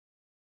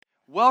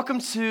Welcome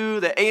to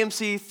the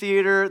AMC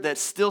Theater that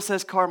still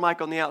says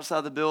Carmichael on the outside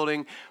of the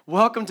building.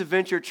 Welcome to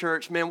Venture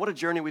Church. Man, what a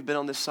journey we've been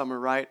on this summer,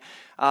 right?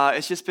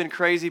 It's just been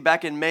crazy.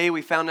 Back in May,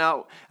 we found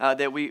out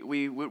that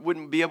we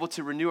wouldn't be able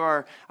to renew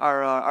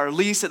our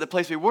lease at the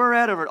place we were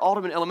at over at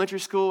Alderman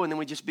Elementary School, and then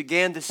we just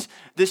began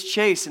this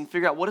chase and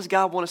figure out what does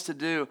God want us to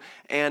do,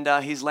 and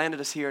He's landed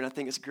us here, and I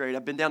think it's great.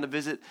 I've been down to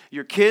visit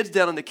your kids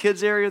down in the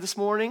kids area this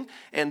morning,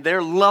 and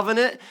they're loving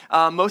it.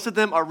 Most of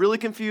them are really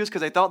confused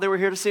because they thought they were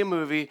here to see a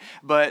movie,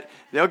 but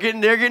they're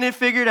getting it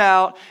figured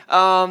out,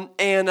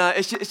 and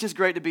it's just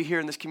great to be here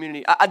in this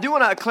community. I do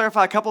want to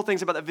clarify a couple of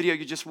things about that video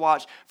you just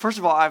watched. First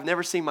of all, I've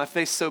never seen my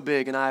face so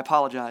big, and I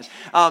apologize.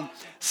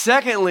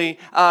 Secondly,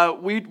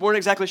 we weren't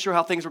exactly sure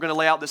how things were going to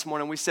lay out this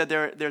morning. We said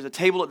there's a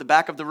table at the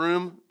back of the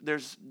room.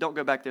 Don't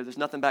go back there. There's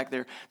nothing back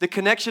there. The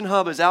connection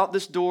hub is out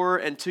this door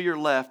and to your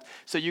left,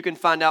 so you can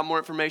find out more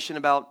information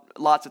about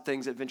lots of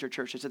things at Venture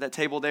Church. It's at that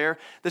table there.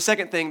 The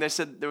second thing, they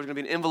said there was going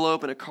to be an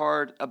envelope and a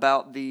card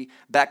about the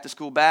Back to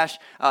School Bash.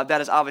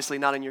 That is obviously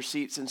not in your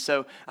seats, and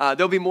so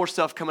there'll be more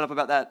stuff coming up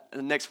about that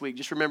next week.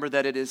 Just remember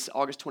that it is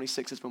August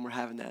 26th is when we're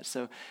having that.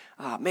 So,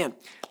 man,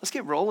 let's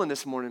get rolling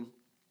this morning.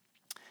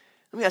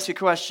 Let me ask you a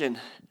question.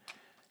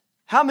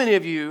 How many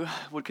of you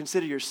would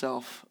consider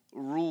yourself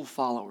rule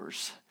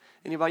followers?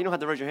 Anybody? You don't have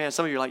to raise your hand.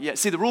 Some of you are like, yeah.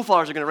 See, the rule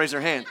followers are going to raise their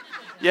hand.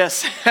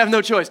 Yes, have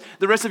no choice.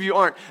 The rest of you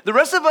aren't. The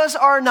rest of us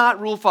are not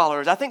rule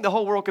followers. I think the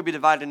whole world could be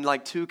divided into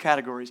like two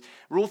categories,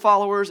 rule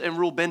followers and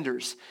rule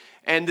benders.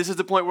 And this is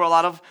the point where a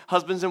lot of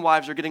husbands and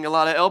wives are getting a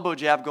lot of elbow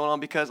jab going on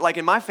because, like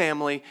in my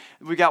family,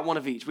 we got one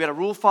of each. We got a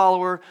rule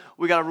follower,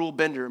 we got a rule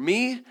bender.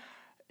 Me,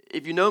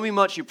 if you know me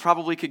much, you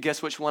probably could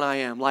guess which one I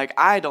am. Like,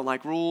 I don't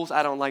like rules.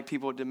 I don't like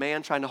people with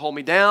demand trying to hold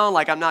me down.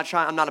 Like, I'm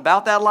not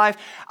about that life.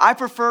 I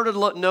prefer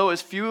to know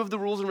as few of the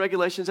rules and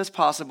regulations as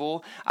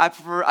possible.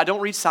 I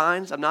don't read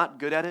signs. I'm not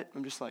good at it.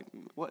 I'm just like,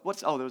 there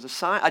was a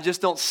sign. I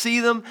just don't see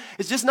them.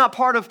 It's just not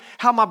part of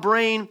how my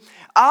brain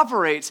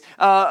operates.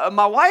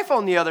 My wife,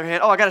 on the other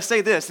hand, I got to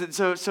say this.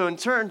 So in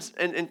turn,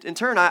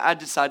 I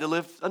decided to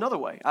live another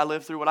way. I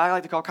live through what I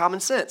like to call common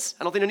sense.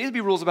 I don't think there needs to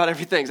be rules about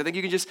everything. I think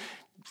you can just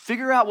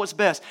figure out what's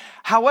best.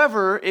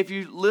 However, if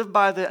you live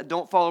by the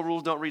don't follow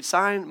rules, don't read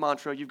sign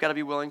mantra, you've got to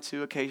be willing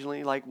to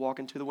occasionally like walk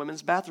into the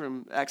women's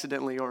bathroom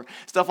accidentally or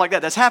stuff like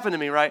that. That's happened to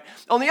me, right?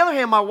 On the other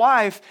hand, my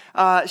wife,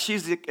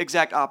 she's the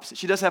exact opposite.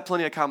 She does have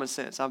plenty of common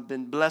sense. I've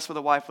been blessed with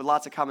a wife with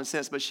lots of common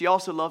sense, but she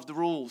also loves the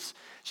rules.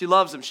 She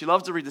loves them. She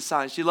loves to read the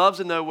signs. She loves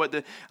to know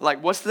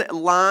what's the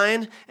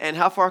line and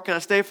how far can I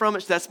stay from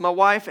it. That's my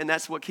wife, and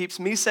that's what keeps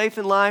me safe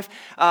in life.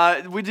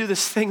 We do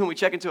this thing when we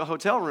check into a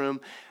hotel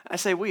room. I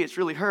say it's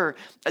really her.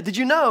 Did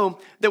you know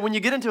that when you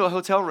get into a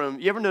hotel room,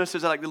 you ever notice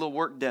there's like the little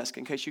work desk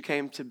in case you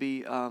came to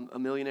be a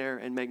millionaire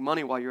and make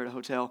money while you're at a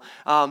hotel?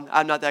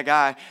 I'm not that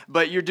guy,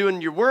 but you're doing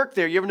your work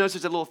there. You ever notice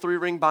there's a little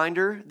 3-ring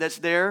binder that's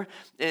there?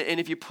 And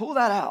if you pull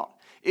that out,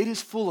 it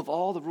is full of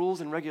all the rules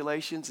and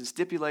regulations and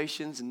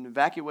stipulations and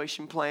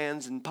evacuation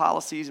plans and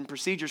policies and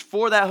procedures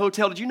for that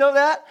hotel. Did you know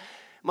that?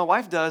 My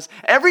wife does.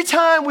 Every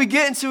time we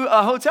get into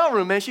a hotel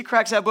room, man, she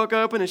cracks that book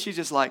open and she's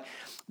just like,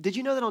 did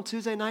you know that on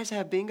Tuesday nights they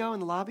have bingo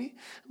in the lobby?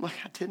 I'm like,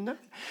 I didn't know.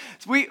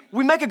 So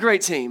we make a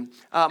great team,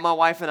 my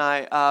wife and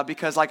I,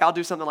 because like I'll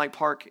do something like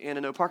park in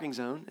a no parking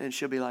zone, and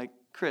she'll be like,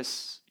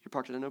 Chris, you're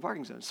parked in a no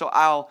parking zone. So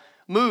I'll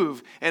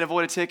move and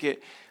avoid a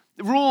ticket.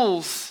 The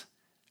rules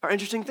are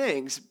interesting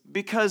things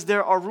because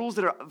there are rules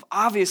that are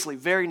obviously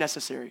very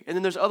necessary. And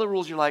then there's other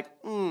rules you're like,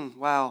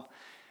 wow,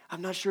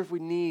 I'm not sure if we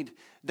need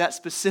that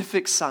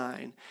specific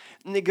sign.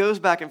 And it goes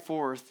back and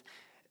forth.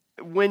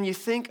 When you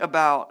think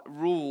about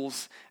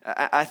rules,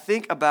 I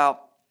think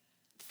about,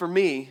 for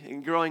me,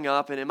 and growing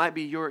up, and it might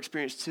be your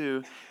experience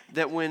too,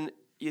 that when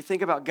you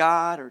think about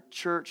God or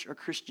church or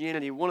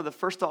Christianity, one of the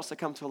first thoughts that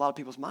come to a lot of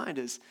people's mind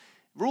is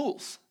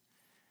rules.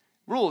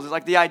 Rules is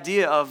like the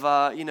idea of,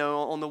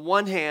 on the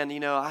one hand,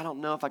 I don't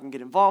know if I can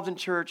get involved in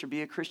church or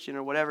be a Christian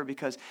or whatever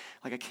because,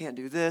 like, I can't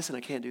do this and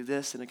I can't do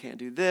this and I can't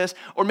do this.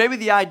 Or maybe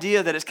the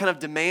idea that it's kind of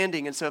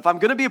demanding. And so if I'm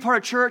going to be a part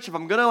of church, if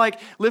I'm going to,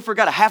 live for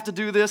God, I have to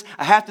do this,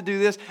 I have to do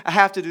this, I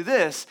have to do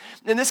this.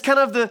 And this kind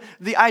of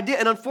the idea.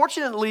 And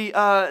unfortunately,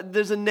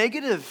 there's a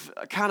negative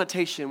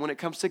connotation when it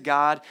comes to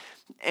God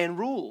and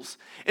rules.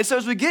 And so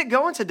as we get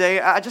going today,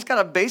 I just got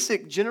a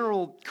basic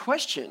general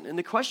question. And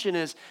the question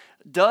is,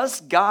 does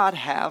God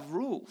have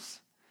rules?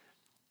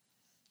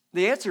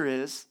 The answer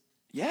is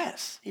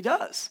yes, he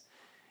does.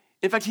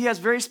 In fact, he has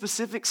very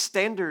specific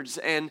standards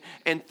and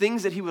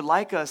things that he would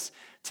like us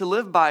to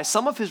live by.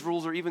 Some of his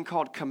rules are even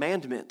called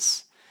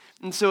commandments.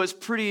 And so it's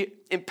pretty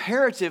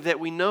imperative that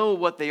we know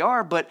what they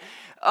are. But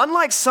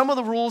unlike some of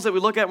the rules that we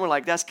look at and we're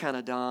like, that's kind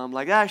of dumb.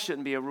 Like, that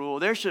shouldn't be a rule.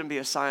 There shouldn't be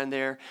a sign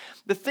there.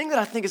 The thing that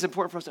I think is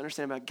important for us to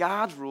understand about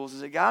God's rules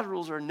is that God's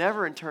rules are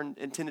never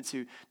intended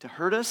to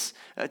hurt us,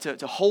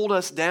 to hold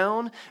us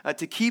down,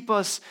 to keep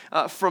us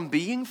from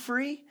being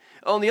free.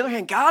 On the other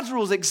hand, God's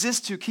rules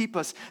exist to keep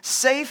us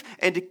safe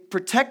and to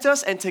protect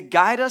us and to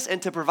guide us and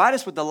to provide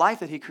us with the life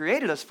that he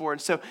created us for. And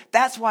so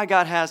that's why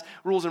God has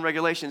rules and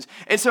regulations.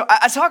 And so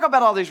I talk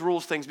about all these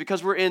rules things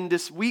because we're in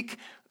this week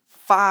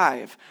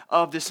 5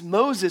 of this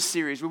Moses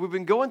series, where we've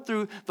been going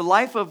through the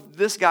life of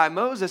this guy,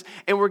 Moses,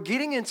 and we're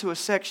getting into a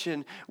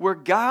section where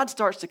God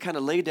starts to kind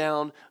of lay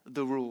down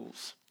the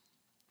rules.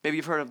 Maybe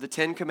you've heard of the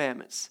 10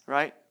 Commandments,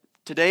 right?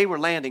 Today we're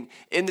landing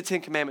in the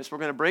 10 Commandments. We're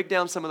going to break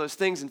down some of those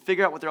things and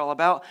figure out what they're all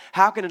about.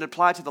 How can it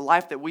apply to the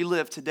life that we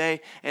live today?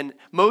 And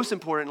most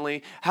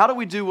importantly, how do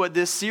we do what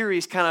this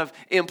series kind of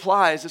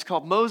implies? It's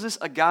called Moses,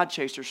 a God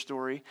Chaser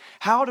story.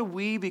 How do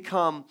we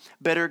become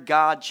better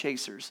God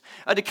chasers?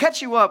 To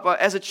catch you up,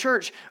 as a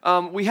church,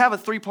 we have a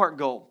 3-part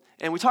goal.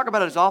 And we talk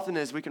about it as often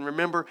as we can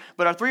remember.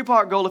 But our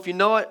 3-part goal, if you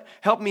know it,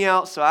 help me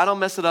out so I don't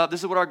mess it up. This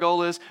is what our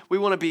goal is. We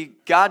want to be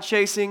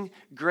God-chasing,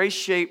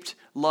 grace-shaped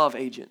love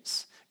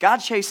agents.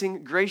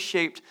 God-chasing,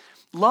 grace-shaped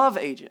love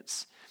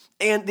agents.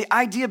 And the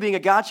idea of being a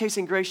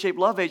God-chasing, grace-shaped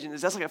love agent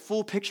is that's like a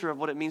full picture of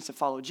what it means to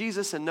follow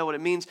Jesus and know what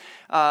it means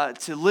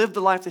to live the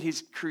life that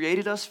he's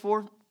created us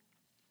for.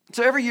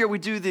 So every year we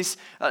do these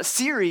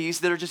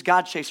series that are just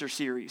God Chaser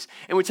series.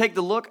 And we take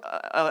the look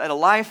at a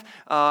life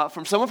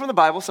from someone from the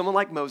Bible, someone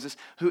like Moses,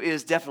 who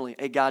is definitely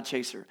a God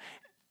Chaser.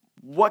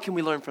 What can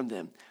we learn from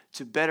them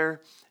to better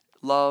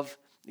love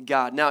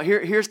God? Now,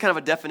 here's kind of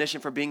a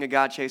definition for being a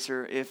God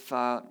chaser. It's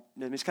kind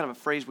of a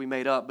phrase we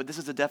made up, but this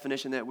is the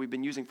definition that we've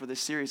been using for this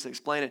series to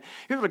explain it.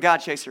 Here's what a God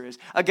chaser is.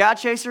 A God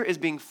chaser is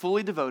being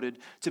fully devoted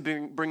to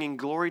bringing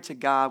glory to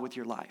God with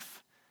your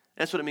life.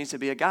 That's what it means to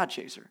be a God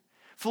chaser.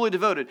 Fully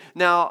devoted.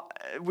 Now,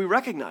 we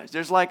recognize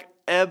there's like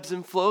ebbs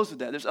and flows with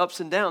that. There's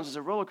ups and downs. There's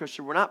a roller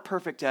coaster. We're not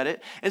perfect at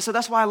it. And so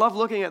that's why I love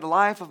looking at the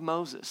life of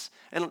Moses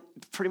and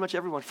pretty much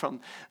everyone from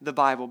the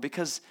Bible,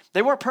 because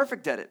they weren't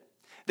perfect at it.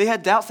 They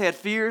had doubts, they had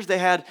fears, they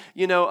had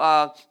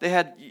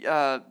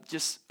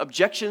just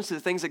objections to the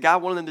things that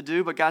God wanted them to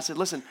do, but God said,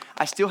 listen,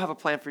 I still have a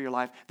plan for your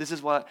life. This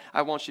is what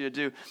I want you to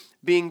do.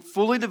 Being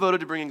fully devoted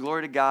to bringing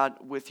glory to God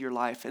with your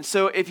life. And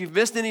so if you've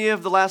missed any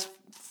of the last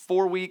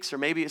 4 weeks, or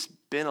maybe it's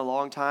been a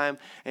long time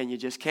and you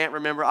just can't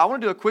remember, I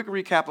want to do a quick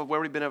recap of where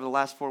we've been over the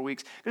last 4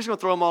 weeks. I'm just going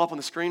to throw them all up on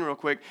the screen real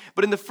quick.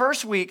 But in the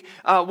first week,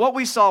 what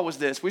we saw was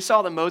this. We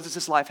saw that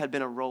Moses' life had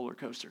been a roller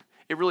coaster.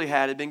 It really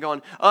had. It had been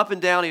going up and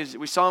down.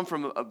 We saw him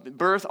from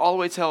birth all the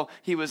way till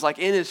he was like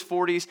in his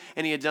 40s,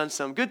 and he had done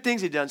some good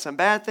things, he'd done some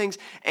bad things,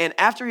 and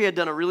after he had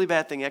done a really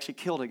bad thing, he actually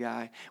killed a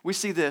guy. We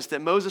see this,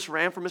 that Moses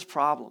ran from his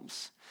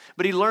problems.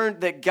 But he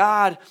learned that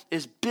God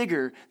is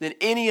bigger than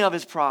any of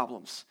his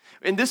problems.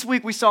 And this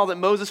week we saw that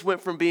Moses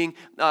went from being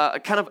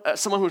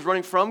someone who was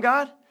running from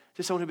God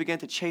to someone who began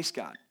to chase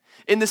God.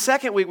 In the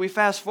second week, we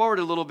fast forward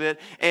a little bit,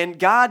 and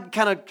God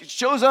kind of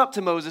shows up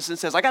to Moses and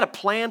says, I got a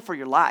plan for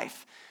your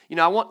life. You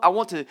know, I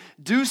want to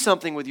do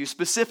something with you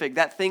specific.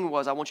 That thing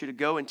was, I want you to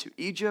go into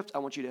Egypt. I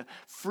want you to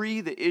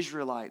free the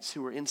Israelites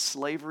who were in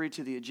slavery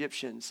to the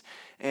Egyptians.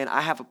 And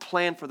I have a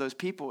plan for those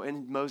people.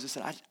 And Moses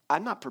said,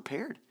 I'm not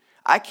prepared.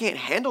 I can't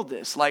handle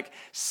this. Like,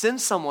 send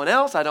someone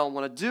else. I don't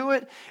want to do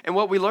it. And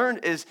what we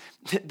learned is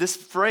this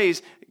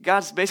phrase,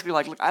 God's basically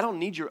like, look, I don't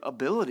need your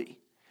ability.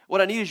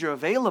 What I need is your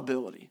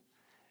availability.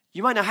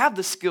 You might not have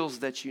the skills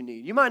that you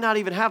need. You might not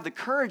even have the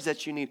courage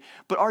that you need,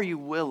 but are you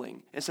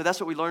willing? And so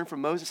that's what we learned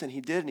from Moses, and he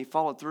did, and he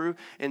followed through.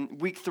 In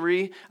week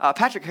 3,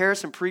 Patrick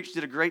Harrison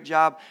did a great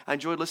job. I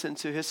enjoyed listening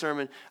to his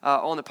sermon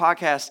on the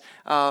podcast,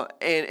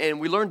 and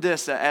we learned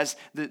this, as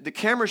the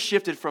camera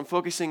shifted from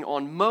focusing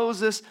on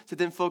Moses to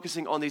then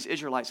focusing on these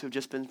Israelites who have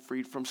just been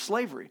freed from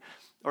slavery,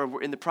 or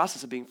were in the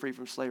process of being freed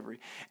from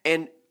slavery.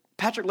 And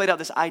Patrick laid out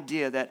this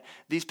idea that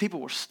these people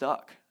were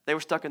stuck. They were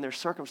stuck in their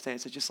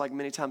circumstances, just like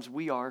many times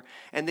we are,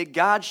 and that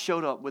God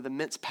showed up with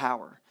immense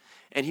power,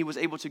 and he was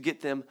able to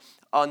get them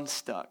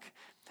unstuck.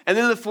 And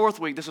then the fourth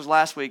week, this was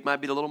last week, might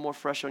be a little more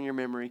fresh on your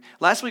memory.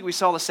 Last week we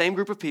saw the same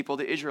group of people,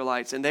 the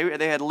Israelites, and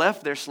they had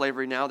left their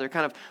slavery now. They're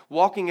kind of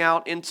walking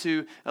out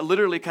into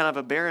literally kind of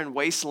a barren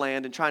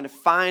wasteland and trying to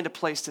find a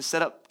place to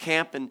set up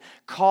camp and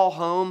call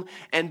home.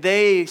 And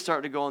they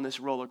start to go on this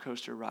roller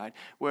coaster ride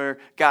where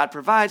God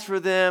provides for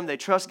them, they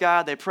trust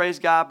God, they praise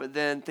God, but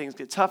then things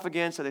get tough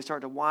again, so they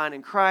start to whine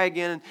and cry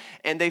again,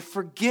 and they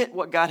forget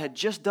what God had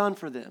just done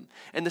for them.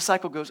 And the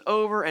cycle goes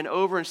over and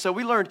over. And so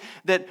we learned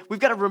that we've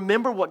got to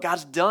remember what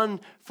God's done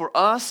for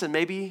us, and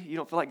maybe you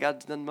don't feel like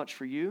God's done much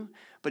for you,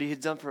 but he has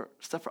done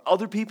stuff for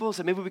other people,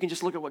 so maybe we can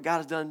just look at what God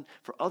has done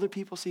for other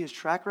people, see his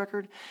track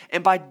record,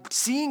 and by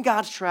seeing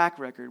God's track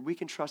record, we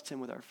can trust him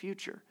with our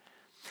future.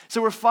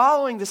 So we're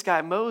following this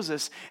guy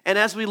Moses, and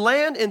as we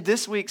land in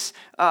this week's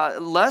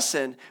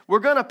lesson, we're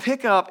going to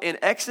pick up in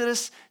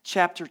Exodus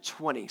chapter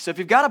 20. So if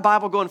you've got a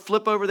Bible, go and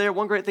flip over there.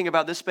 One great thing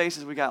about this space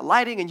is we got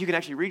lighting, and you can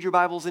actually read your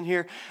Bibles in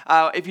here.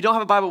 If you don't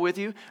have a Bible with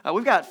you,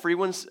 we've got free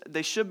ones.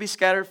 They should be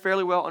scattered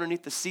fairly well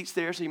underneath the seats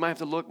there, so you might have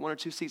to look 1 or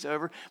 2 seats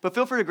over. But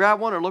feel free to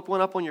grab one or look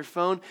one up on your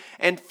phone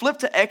and flip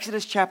to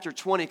Exodus chapter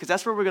 20, because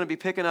that's where we're going to be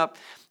picking up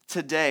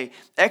today.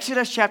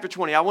 Exodus chapter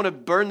 20. I want to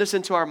burn this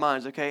into our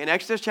minds, okay? In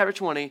Exodus chapter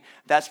 20,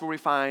 that's where we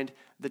find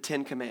the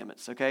 10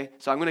 Commandments, okay?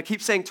 So I'm going to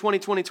keep saying 20,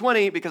 20,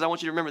 20 because I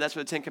want you to remember that's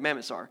where the 10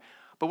 Commandments are.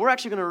 But we're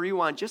actually going to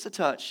rewind just a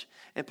touch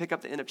and pick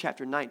up the end of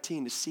chapter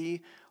 19 to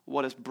see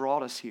what has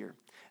brought us here.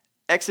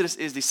 Exodus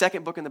is the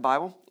second book in the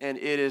Bible, and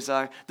it is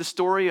the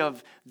story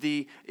of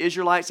the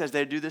Israelites as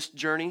they do this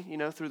journey,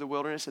 through the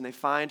wilderness, and they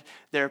find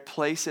their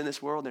place in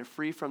this world. They're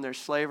free from their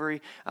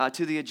slavery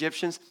to the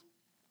Egyptians.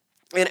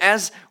 And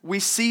as we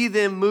see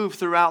them move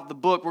throughout the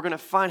book, we're going to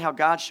find how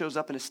God shows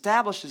up and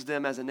establishes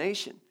them as a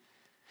nation.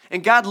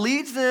 And God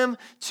leads them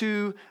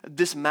to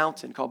this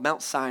mountain called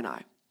Mount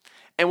Sinai.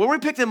 And when we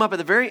pick them up at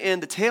the very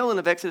end, the tail end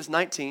of Exodus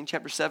 19,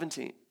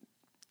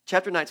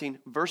 chapter 19,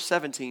 verse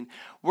 17,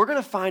 we're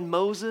going to find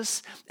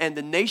Moses and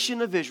the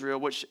nation of Israel,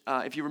 which,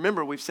 if you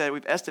remember, we've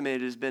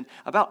estimated has been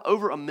about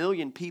over 1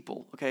 million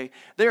people, okay?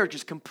 They are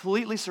just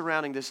completely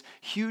surrounding this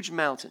huge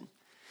mountain.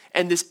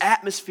 And this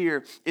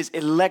atmosphere is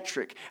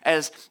electric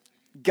as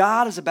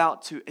God is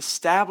about to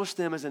establish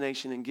them as a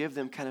nation and give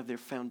them kind of their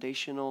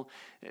foundational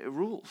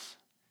rules.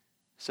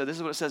 So this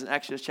is what it says in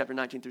Exodus chapter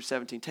 19 through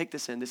 17. Take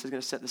this in. This is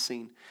going to set the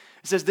scene.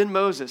 It says, "Then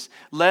Moses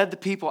led the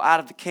people out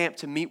of the camp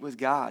to meet with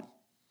God.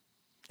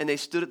 And they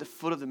stood at the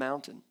foot of the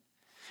mountain.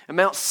 And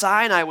Mount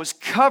Sinai was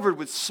covered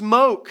with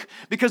smoke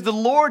because the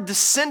Lord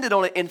descended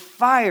on it in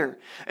fire.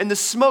 And the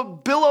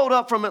smoke billowed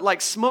up from it like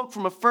smoke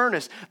from a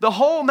furnace. The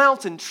whole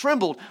mountain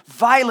trembled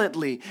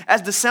violently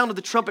as the sound of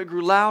the trumpet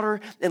grew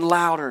louder and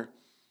louder.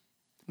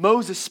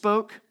 Moses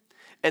spoke,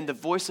 and the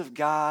voice of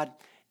God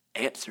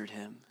answered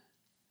him."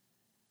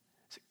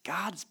 So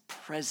God's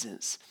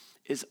presence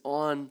is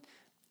on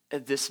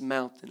this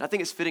mountain. I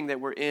think it's fitting that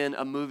we're in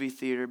a movie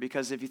theater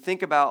because if you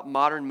think about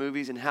modern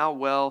movies and how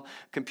well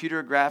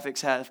computer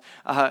graphics have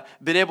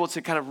been able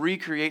to kind of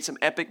recreate some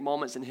epic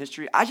moments in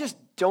history, I just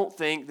don't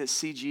think that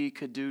CG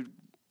could do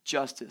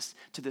justice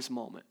to this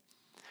moment.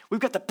 We've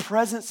got the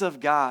presence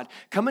of God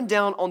coming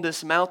down on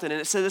this mountain,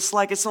 and it says it's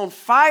like it's on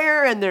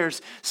fire and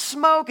there's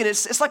smoke, and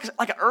it's like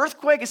an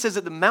earthquake. It says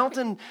that the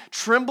mountain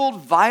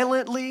trembled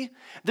violently.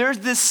 There's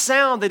this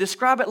sound. They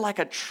describe it like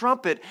a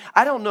trumpet.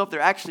 I don't know if there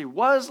actually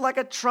was like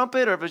a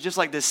trumpet or if it was just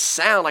like this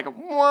sound, like a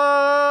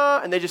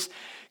wah, and they just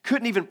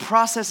couldn't even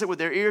process it with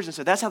their ears, and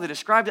so that's how they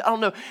described it. I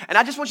don't know. And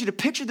I just want you to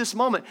picture this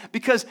moment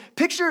because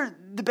picture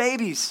the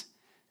babies.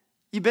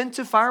 You been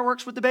to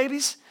fireworks with the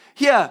babies?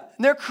 Yeah,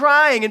 and they're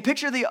crying, and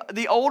picture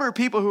the older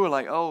people who are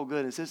like, "Oh,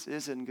 goodness, this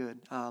isn't good.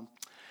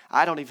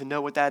 I don't even know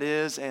what that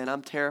is, and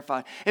I'm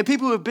terrified." And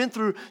people who have been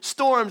through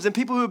storms and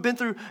people who have been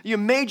through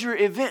major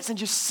events and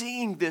just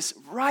seeing this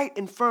right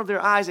in front of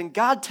their eyes, and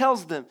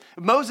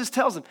Moses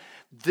tells them,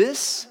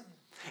 this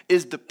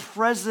is the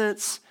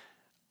presence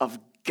of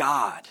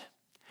God.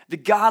 The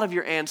God of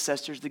your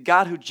ancestors, the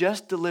God who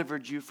just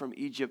delivered you from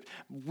Egypt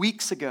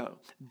weeks ago.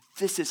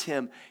 This is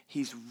him.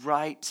 He's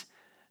right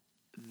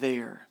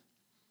there.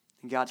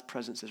 And God's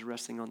presence is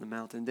resting on the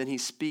mountain. Then he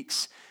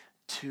speaks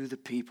to the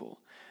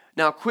people.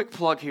 Now, a quick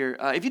plug here.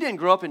 If you didn't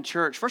grow up in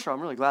church, first of all,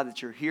 I'm really glad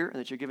that you're here and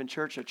that you're giving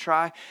church a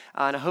try.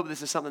 And I hope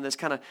this is something that's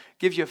kind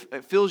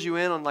of fills you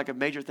in on like a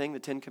major thing, the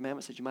 10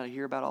 Commandments that you might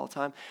hear about all the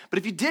time. But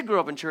if you did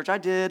grow up in church, I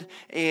did.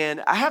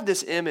 And I have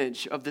this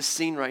image of this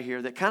scene right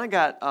here that kind of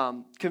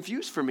got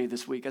confused for me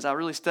this week as I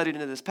really studied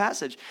into this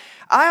passage.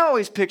 I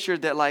always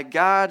pictured that like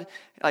God,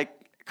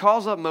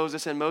 calls up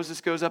Moses, and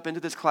Moses goes up into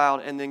this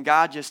cloud, and then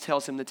God just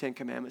tells him the 10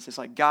 Commandments. It's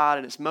like God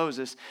and it's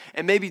Moses,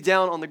 and maybe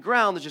down on the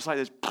ground there's just like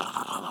this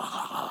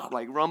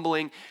like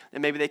rumbling,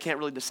 and maybe they can't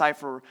really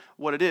decipher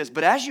what it is.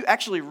 But as you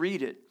actually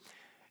read it,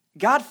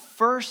 God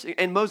first,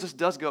 and Moses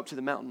does go up to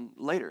the mountain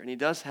later, and he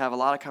does have a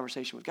lot of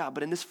conversation with God,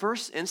 but in this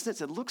first instance,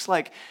 it looks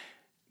like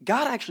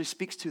God actually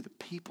speaks to the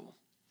people.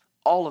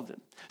 All of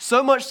them.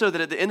 So much so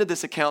that at the end of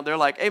this account, they're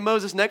like, "Hey,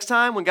 Moses, next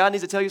time when God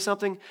needs to tell you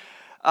something,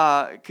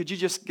 could you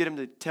just get him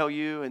to tell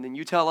you and then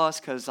you tell us?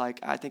 Because I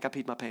think I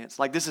peed my pants.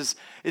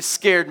 It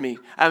scared me.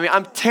 I mean,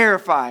 I'm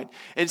terrified."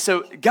 And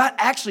so God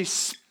actually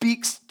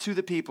speaks to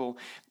the people.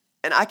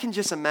 And I can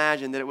just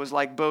imagine that it was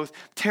like both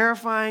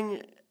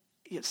terrifying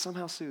yet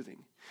somehow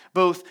soothing.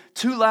 Both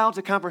too loud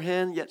to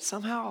comprehend yet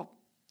somehow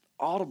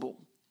audible.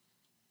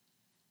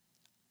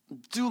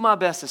 Do my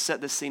best to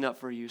set this scene up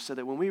for you so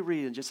that when we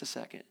read in just a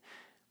second,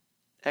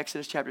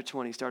 Exodus chapter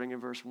 20, starting in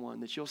verse 1,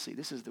 that you'll see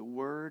this is the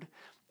word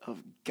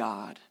of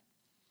God.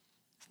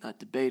 It's not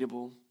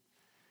debatable.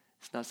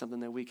 It's not something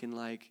that we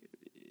can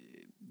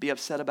be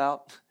upset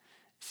about.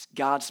 It's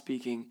God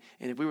speaking.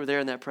 And if we were there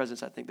in that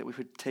presence, I think that we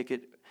would take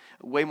it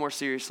way more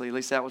seriously. At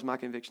least that was my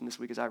conviction this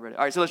week as I read it.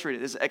 All right, so let's read it.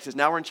 This is Exodus.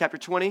 Now we're in chapter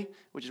 20,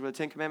 which is where the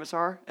 10 Commandments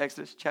are.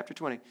 Exodus chapter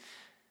 20,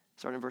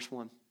 starting in verse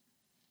 1.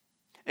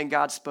 "And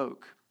God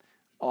spoke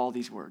all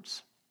these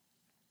words.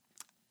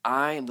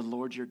 I am the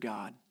Lord your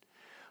God,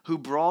 who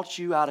brought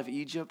you out of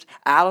Egypt,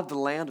 out of the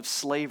land of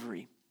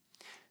slavery."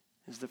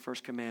 This is the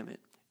first commandment.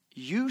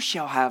 "You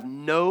shall have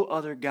no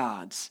other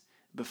gods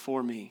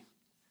before me."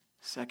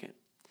 Second,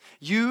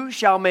 "You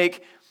shall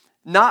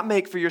not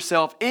make for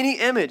yourself any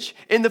image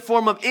in the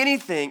form of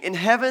anything in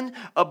heaven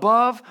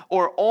above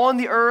or on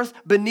the earth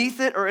beneath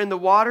it or in the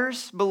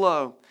waters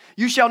below.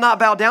 You shall not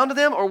bow down to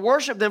them or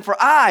worship them, for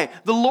I,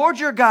 the Lord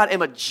your God,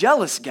 am a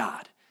jealous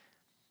God.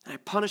 I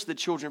punish the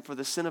children for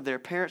the sin of their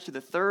parents to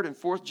the 3rd and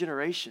 4th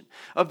generation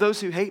of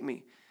those who hate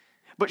me,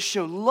 but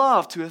show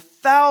love to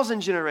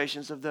 1,000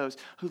 generations of those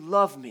who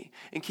love me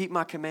and keep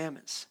my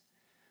commandments.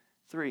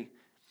 3,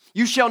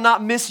 you shall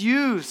not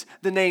misuse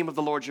the name of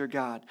the Lord your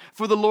God,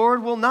 for the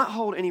Lord will not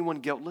hold anyone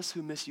guiltless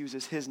who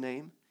misuses his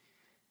name.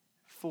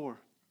 4,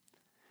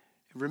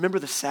 remember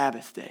the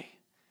Sabbath day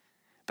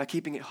by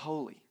keeping it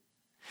holy.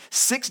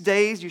 6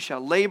 days you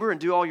shall labor and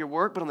do all your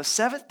work, but on the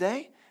seventh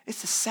day,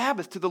 it's the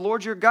Sabbath to the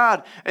Lord your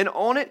God, and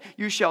on it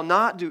you shall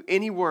not do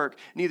any work,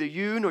 neither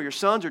you nor your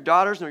sons or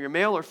daughters, nor your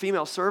male or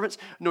female servants,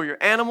 nor your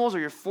animals or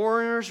your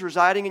foreigners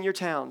residing in your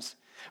towns.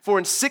 For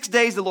in 6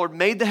 days the Lord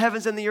made the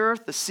heavens and the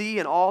earth, the sea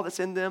and all that's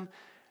in them,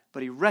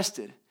 but he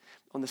rested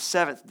on the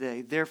seventh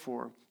day.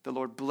 Therefore, the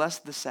Lord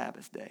blessed the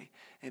Sabbath day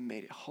and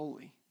made it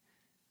holy.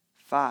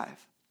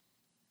 5,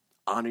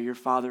 honor your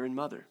father and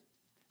mother,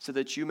 so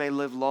that you may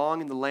live long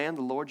in the land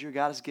the Lord your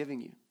God is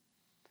giving you.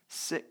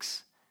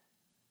 6,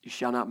 you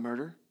shall not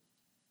murder.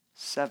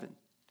 7,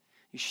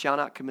 you shall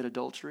not commit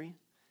adultery.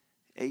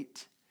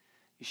 8,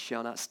 you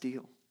shall not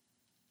steal.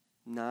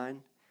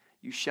 9,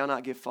 you shall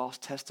not give false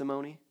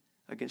testimony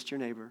against your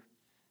neighbor.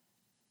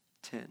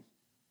 10,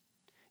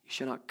 you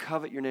shall not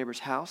covet your neighbor's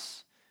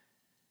house,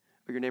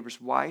 or your neighbor's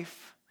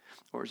wife,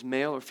 or his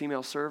male or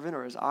female servant,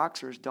 or his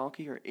ox or his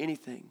donkey, or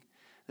anything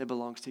that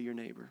belongs to your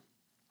neighbor.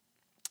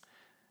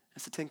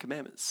 That's the 10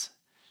 Commandments.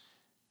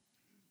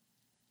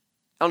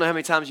 I don't know how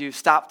many times you've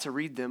stopped to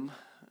read them.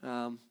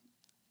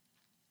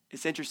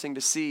 It's interesting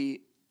to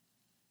see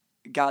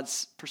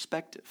God's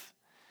perspective.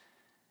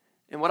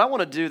 And what I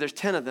want to do, there's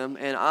 10 of them,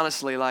 and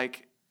honestly,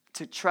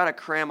 to try to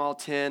cram all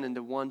 10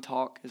 into one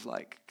talk is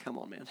come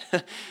on, man.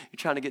 You're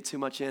trying to get too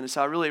much in. And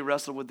so I really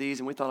wrestled with these,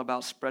 and we thought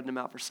about spreading them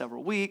out for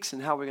several weeks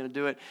and how we're going to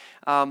do it.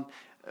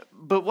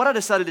 But what I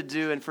decided to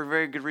do, and for a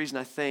very good reason,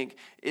 I think,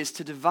 is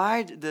to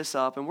divide this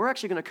up, and we're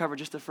actually going to cover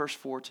just the first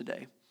 4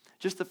 today.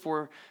 Just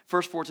the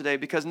first 4 today,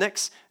 because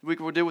next week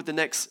we'll deal with the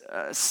next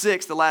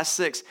 6, the last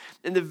 6.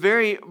 And the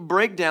very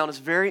breakdown is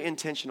very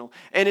intentional.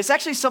 And it's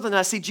actually something that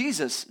I see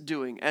Jesus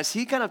doing as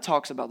he kind of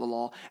talks about the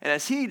law and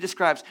as he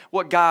describes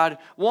what God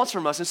wants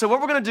from us. And so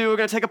what we're going to do, we're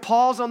going to take a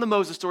pause on the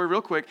Moses story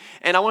real quick,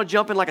 and I want to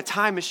jump in like a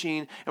time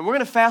machine, and we're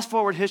going to fast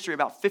forward history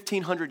about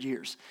 1,500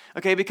 years.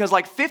 Okay, because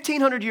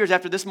 1,500 years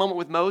after this moment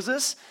with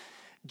Moses,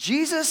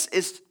 Jesus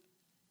is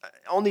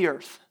on the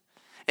earth.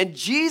 And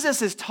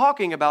Jesus is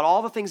talking about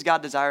all the things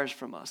God desires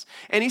from us.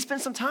 And he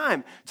spent some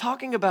time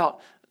talking about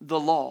the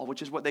law,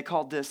 which is what they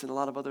called this, and a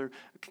lot of other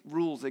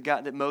rules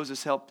that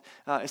Moses helped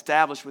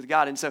establish with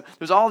God. And so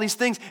there's all these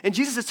things, and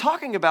Jesus is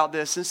talking about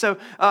this. And so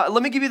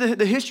let me give you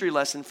the history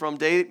lesson from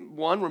day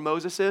 1 where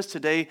Moses is to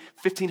day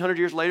 1,500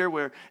 years later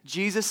where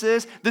Jesus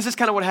is. This is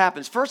kind of what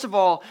happens. First of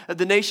all,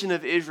 the nation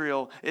of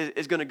Israel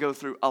is going to go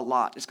through a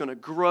lot. It's going to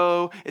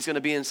grow. It's going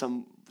to be in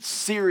some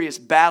serious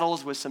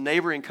battles with some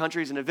neighboring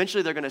countries, and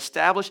eventually they're going to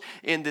establish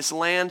in this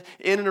land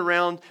in and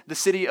around the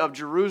city of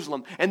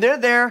Jerusalem. And they're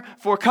there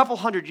for a couple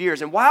hundred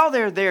years. And while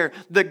they're there,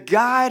 the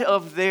guide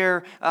of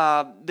their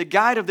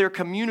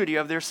community,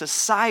 of their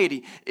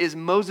society, is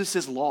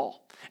Moses' law.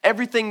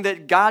 Everything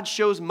that God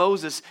shows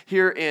Moses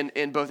here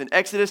in both in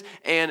Exodus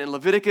and in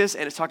Leviticus,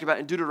 and it's talked about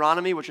in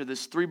Deuteronomy, which are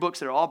these 3 books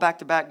that are all back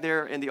to back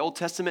there in the Old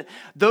Testament,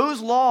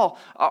 those laws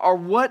are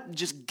what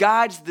just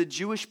guides the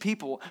Jewish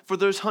people for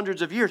those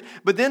hundreds of years.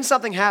 But then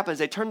something happens.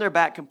 They turn their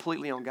back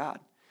completely on God.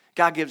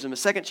 God gives them a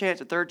second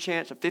chance, a third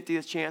chance, a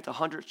 50th chance, a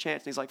 100th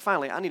chance. And he's like,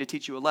 finally, I need to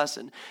teach you a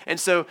lesson. And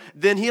so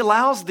then he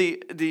allows the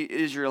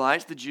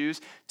Israelites, the Jews,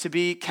 to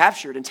be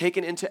captured and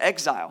taken into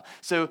exile.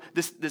 So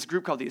this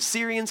group called the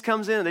Assyrians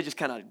comes in, and they just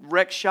kind of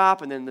wreck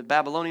shop. And then the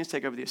Babylonians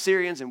take over the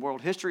Assyrians, and world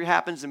history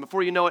happens. And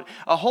before you know it,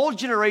 a whole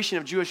generation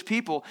of Jewish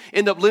people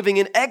end up living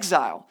in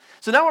exile.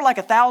 So now we're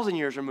 1,000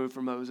 years removed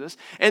from Moses.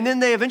 And then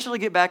they eventually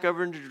get back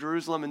over into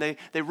Jerusalem, and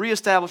they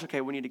reestablish,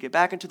 okay, we need to get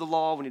back into the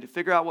law. We need to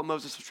figure out what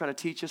Moses was trying to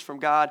teach us from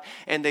God.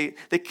 And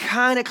they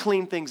kind of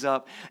clean things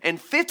up. And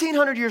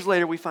 1,500 years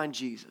later, we find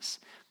Jesus.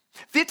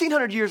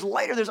 1,500 years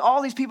later, there's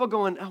all these people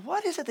going,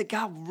 what is it that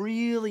God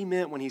really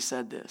meant when he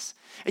said this?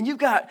 And you've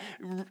got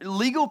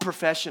legal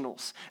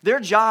professionals. Their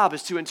job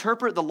is to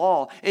interpret the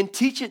law and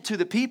teach it to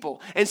the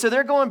people. And so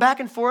they're going back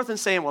and forth and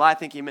saying, well, I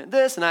think he meant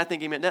this, and I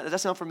think he meant that. Does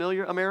that sound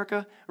familiar,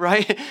 America?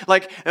 Right?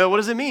 What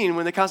does it mean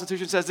when the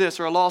Constitution says this,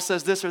 or a law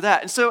says this or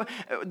that? And so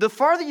the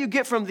farther you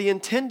get from the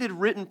intended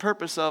written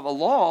purpose of a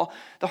law,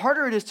 the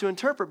harder it is to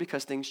interpret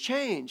because things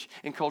change,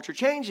 and culture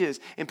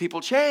changes, and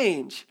people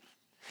change.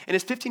 And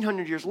it's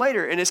 1,500 years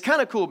later, and it's kind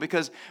of cool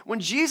because when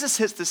Jesus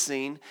hits the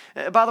scene,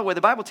 by the way,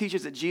 the Bible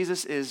teaches that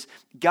Jesus is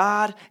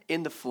God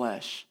in the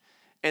flesh,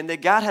 and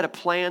that God had a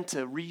plan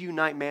to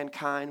reunite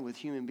mankind with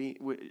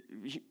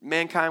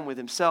mankind with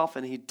himself,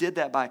 and he did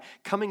that by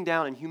coming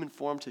down in human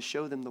form to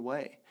show them the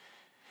way.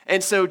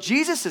 And so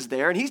Jesus is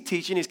there, and he's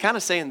teaching, he's kind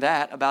of saying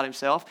that about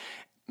himself.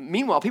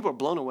 Meanwhile, people are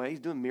blown away. He's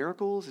doing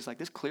miracles. It's like,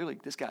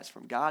 this guy's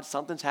from God.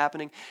 Something's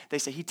happening. They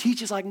say, he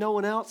teaches like no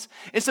one else.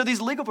 And so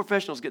these legal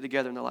professionals get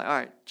together and they're like, all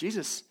right,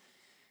 Jesus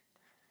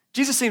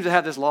seems to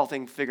have this law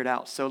thing figured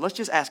out. So let's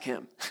just ask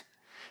him.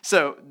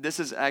 So this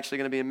is actually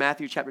going to be in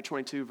Matthew chapter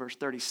 22, verse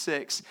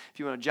 36, if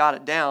you want to jot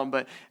it down.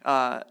 But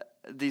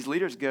these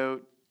leaders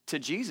go to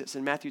Jesus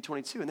in Matthew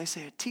 22, and they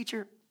say,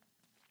 teacher,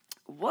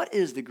 what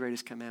is the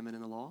greatest commandment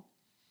in the law?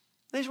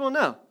 They just want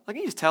to know. Like,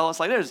 you just tell us,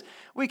 like,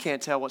 we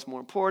can't tell what's more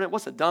important.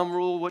 What's a dumb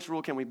rule? Which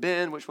rule can we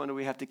bend? Which one do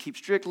we have to keep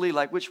strictly?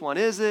 Like, which one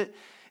is it?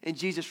 And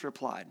Jesus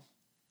replied,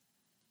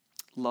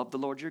 love the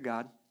Lord your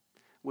God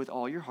with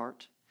all your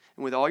heart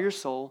and with all your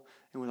soul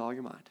and with all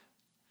your mind.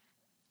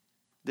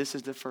 This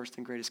is the first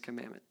and greatest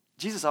commandment.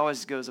 Jesus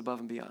always goes above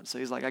and beyond. So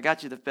he's like, I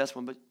got you the best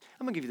one, but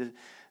I'm going to give you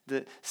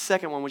the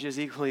second one, which is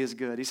equally as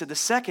good. He said, the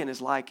second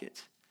is like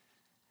it.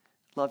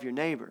 Love your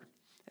neighbor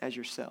as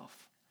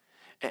yourself.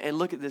 And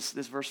look at this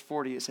verse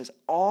 40. It says,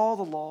 all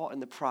the law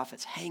and the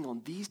prophets hang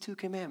on these two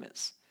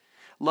commandments.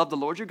 Love the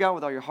Lord your God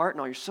with all your heart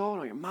and all your soul and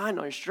all your mind and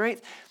all your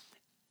strength.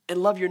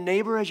 And love your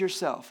neighbor as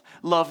yourself.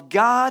 Love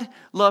God,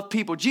 love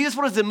people. Jesus,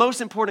 what is the most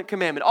important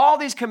commandment? All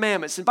these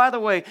commandments. And by the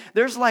way,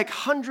 there's like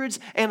hundreds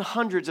and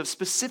hundreds of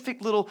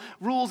specific little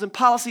rules and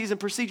policies and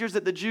procedures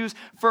that the Jews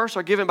first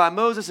are given by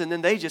Moses, and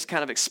then they just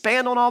kind of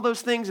expand on all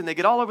those things, and they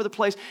get all over the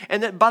place.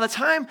 And then by the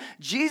time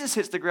Jesus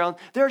hits the ground,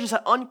 there are just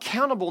an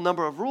uncountable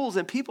number of rules,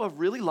 and people have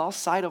really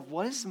lost sight of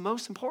what is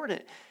most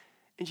important.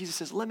 And Jesus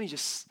says, let me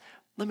just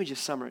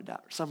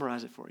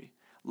summarize it for you.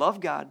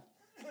 Love God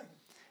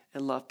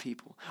and love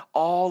people.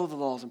 All of the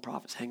laws and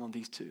prophets hang on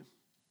these two.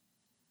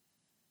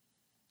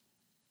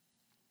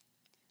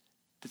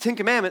 The 10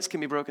 Commandments can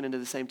be broken into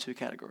the same two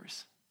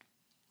categories.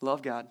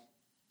 Love God,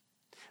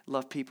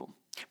 love people.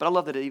 But I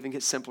love that it even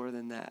gets simpler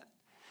than that.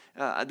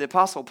 The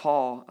Apostle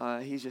Paul,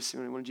 he's just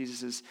one of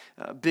Jesus'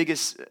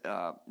 biggest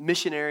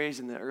missionaries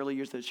in the early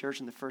years of the church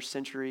in the first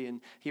century,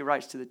 and he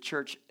writes to the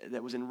church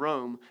that was in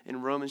Rome,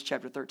 in Romans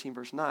chapter 13,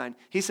 verse 9.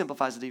 He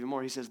simplifies it even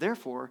more. He says,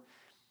 therefore,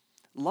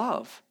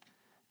 love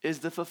is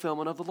the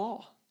fulfillment of the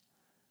law.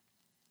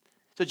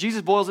 So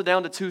Jesus boils it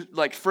down to two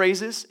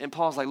phrases, and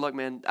Paul's like, look,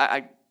 man,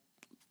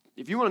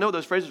 if you want to know what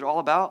those phrases are all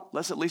about,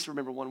 let's at least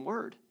remember one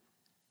word.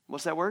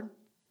 What's that word?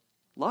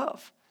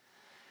 Love.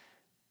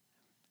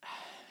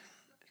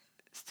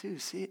 It's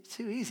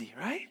too easy,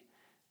 right?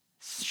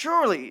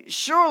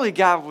 Surely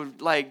God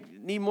would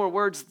need more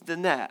words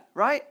than that,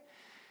 right?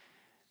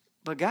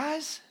 But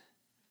guys,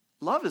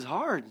 love is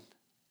hard.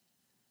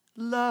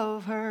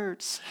 Love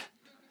hurts.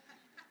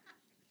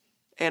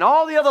 And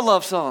all the other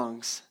love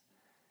songs.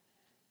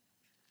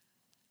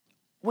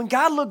 When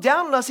God looked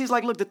down on us, he's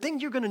like, look, the thing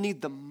you're going to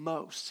need the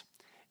most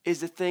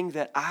is the thing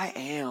that I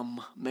am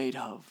made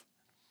of.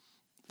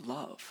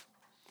 Love.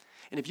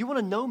 And if you want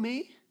to know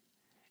me,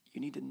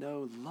 you need to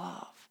know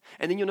love.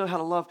 And then you'll know how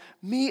to love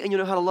me, and you'll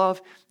know how to love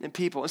and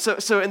people. And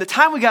so in the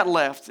time we got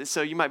left,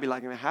 so you might be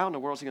like, how in the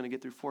world is he going to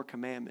get through 4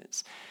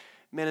 commandments?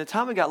 Man, in the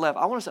time we got left,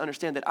 I want us to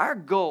understand that our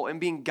goal in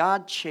being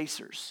God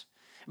chasers.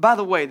 By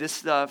the way,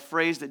 this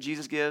phrase that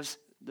Jesus gives,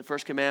 the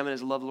first commandment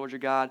is love the Lord your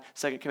God.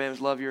 Second commandment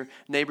is love your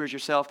neighbor as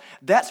yourself.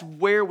 That's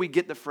where we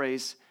get the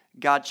phrase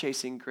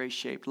God-chasing,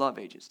 grace-shaped love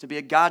agents. To be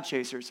a God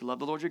chaser is to love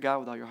the Lord your God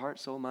with all your heart,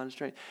 soul, mind, and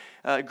strength.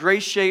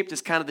 Grace-shaped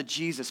is kind of the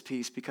Jesus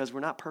piece because we're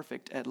not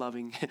perfect at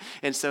loving.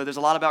 And so there's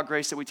a lot about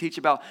grace that we teach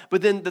about.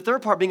 But then the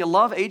third part, being a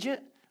love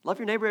agent, love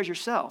your neighbor as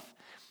yourself.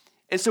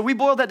 And so we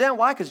boiled that down.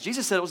 Why? Because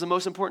Jesus said it was the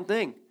most important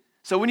thing.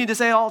 So we need to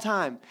say it all the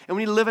time, and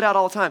we need to live it out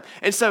all the time.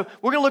 And so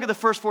we're going to look at the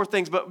first 4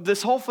 things, but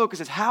this whole focus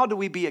is how do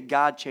we be a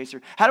God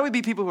chaser? How do we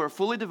be people who are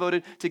fully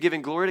devoted to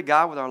giving glory to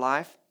God with our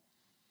life?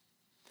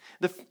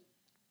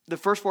 The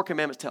first 4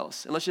 commandments tell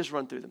us, and let's just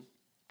run through them.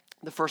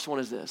 The first one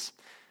is this.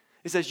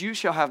 It says, you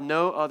shall have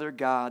no other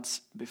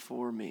gods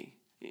before me.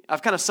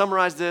 I've kind of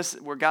summarized this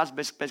where God's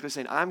basically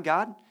saying, I'm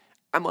God,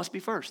 I must be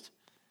first.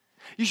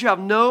 You shall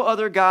have no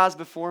other gods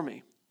before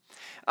me.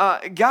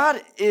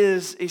 God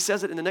is, he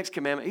says it in the next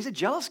commandment, he's a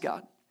jealous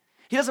God.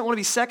 He doesn't want to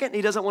be second.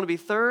 He doesn't want to be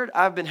third.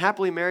 I've been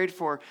happily married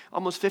for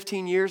almost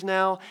 15 years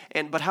now.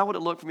 But how would it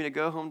look for me to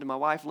go home to my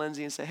wife,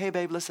 Lindsay, and say, hey,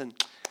 babe, listen,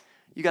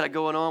 you got it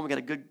going on. We got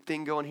a good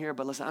thing going here.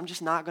 But listen, I'm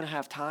just not going to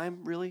have time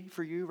really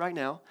for you right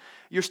now.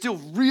 You're still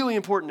really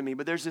important to me.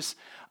 But there's this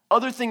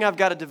other thing I've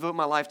got to devote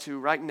my life to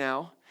right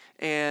now.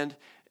 And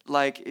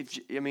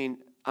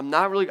I'm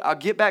not really, I'll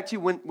get back to you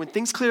when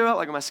things clear up,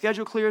 like when my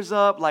schedule clears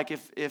up, like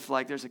if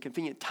there's a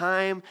convenient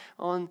time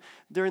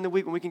during the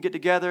week when we can get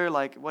together,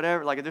 like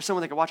whatever, like if there's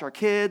someone that can watch our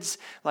kids,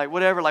 like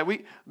whatever,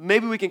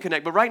 maybe we can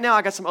connect. But right now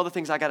I got some other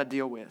things I got to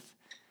deal with.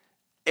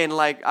 And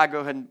I go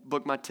ahead and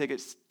book my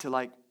tickets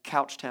to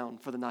Couch Town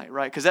for the night,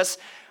 right? Because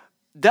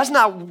that's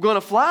not going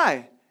to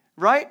fly,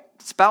 right?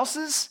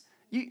 Spouses,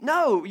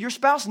 your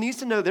spouse needs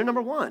to know they're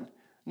number one.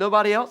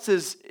 Nobody else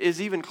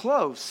is even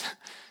close.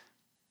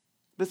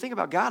 The thing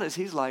about God is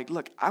he's like,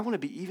 look, I want to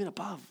be even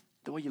above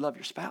the way you love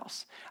your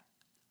spouse.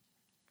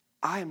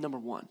 I am number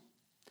one.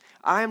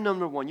 I am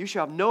number one. You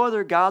shall have no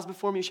other gods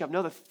before me. You shall have no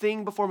other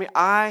thing before me.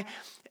 I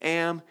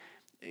am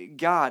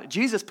God.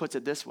 Jesus puts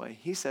it this way.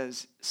 He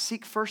says,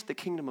 seek first the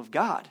kingdom of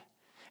God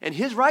and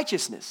his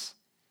righteousness.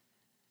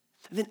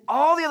 And then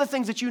all the other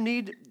things that you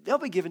need, they'll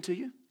be given to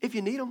you if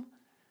you need them.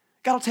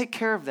 God will take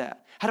care of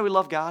that. How do we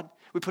love God?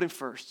 We put him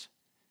first.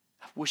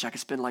 I wish I could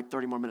spend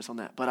 30 more minutes on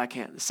that, but I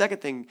can't. The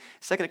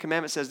second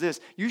commandment says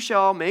this: you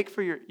shall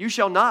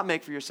not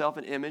make for yourself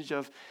an image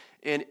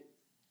in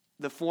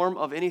the form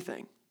of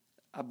anything.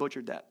 I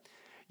butchered that.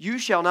 You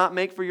shall not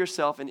make for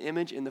yourself an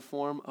image in the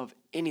form of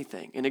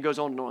anything. And it goes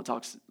on and on and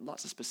talks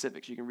lots of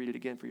specifics. You can read it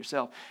again for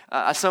yourself.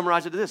 I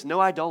summarize it to this: no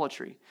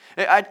idolatry.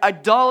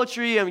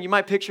 Idolatry, I mean, you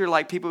might picture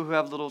like people who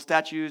have little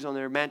statues on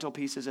their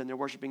mantelpieces and they're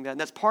worshiping that, and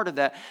that's part of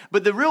that.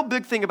 But the real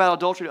big thing about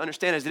adultery to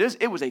understand is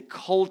it was a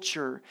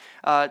culture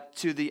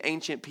to the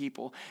ancient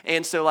people.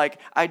 And so like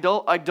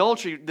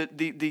idolatry,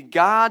 the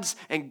gods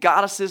and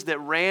goddesses that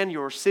ran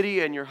your city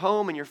and your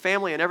home and your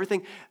family and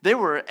everything, they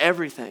were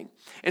everything.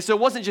 And so it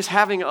wasn't just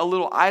having a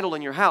little idol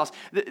in your house.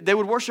 They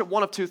would worship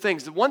one of two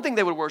things. The one thing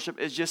they would worship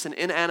is just an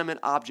inanimate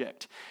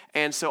object.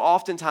 And so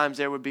oftentimes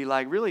there would be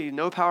like really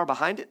no power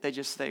behind it. They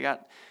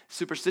got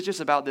superstitious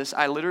about this.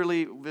 I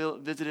literally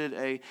visited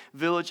a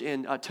village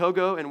in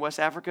Togo in West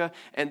Africa,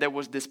 and there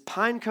was this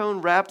pine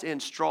cone wrapped in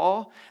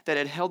straw that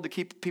had held the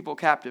people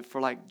captive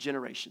for like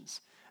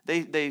generations.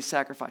 They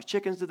sacrificed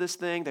chickens to this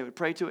thing. They would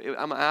pray to it.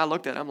 I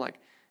looked at it. I'm like,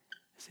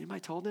 has anybody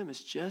told them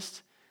it's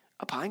just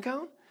a pine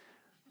cone?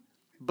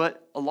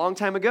 But a long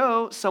time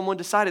ago, someone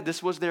decided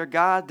this was their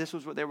God. This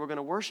was what they were going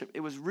to worship.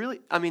 It was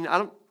really,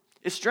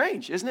 it's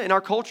strange, isn't it? In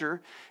our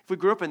culture, if we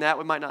grew up in that,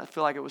 we might not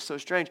feel like it was so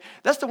strange.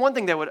 That's the one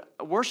thing they would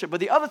worship. But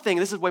the other thing,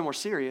 this is way more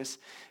serious,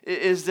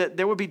 is that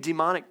there would be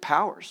demonic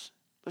powers.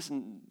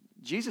 Listen,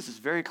 Jesus is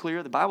very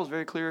clear. The Bible is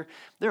very clear.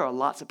 There are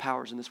lots of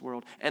powers in this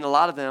world, and a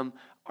lot of them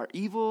are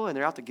evil, and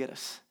they're out to get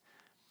us.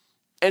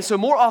 And so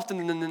more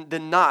often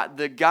than not,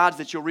 the gods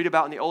that you'll read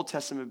about in the Old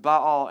Testament,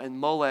 Baal and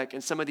Molech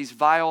and some of these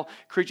vile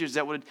creatures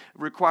that would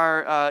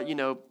require,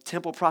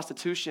 temple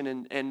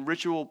prostitution and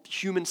ritual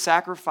human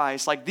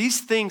sacrifice, like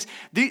these things,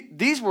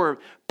 these were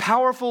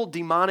powerful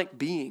demonic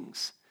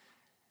beings.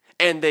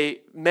 And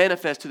they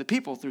manifest to the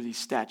people through these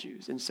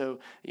statues. And so,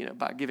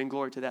 by giving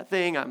glory to that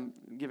thing, I'm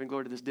giving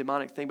glory to this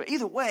demonic thing. But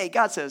either way,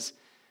 God says,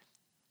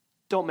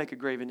 don't make a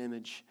graven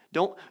image.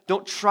 Don't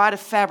try to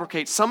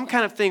fabricate some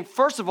kind of thing,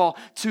 first of all,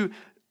 to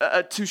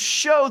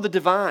show the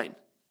divine.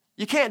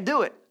 You can't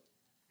do it.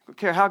 I don't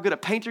care how good a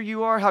painter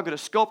you are, how good a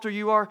sculptor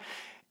you are.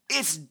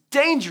 It's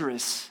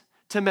dangerous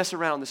to mess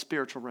around in the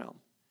spiritual realm.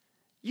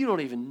 You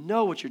don't even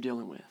know what you're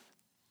dealing with.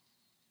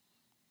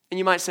 And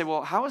you might say,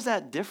 well, how is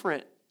that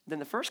different than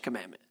the first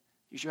commandment?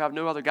 You shall have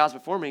no other gods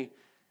before me.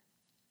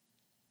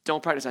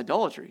 Don't practice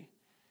idolatry.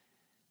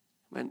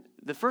 And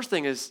the first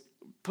thing is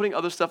putting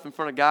other stuff in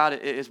front of God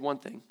is one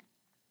thing.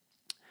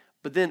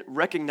 But then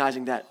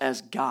recognizing that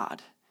as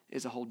God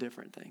is a whole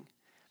different thing.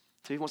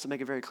 So he wants to make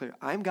it very clear.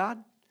 I'm God.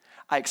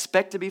 I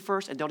expect to be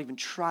first, and don't even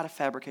try to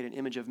fabricate an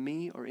image of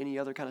me or any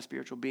other kind of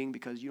spiritual being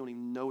because you don't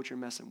even know what you're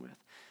messing with.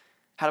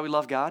 How do we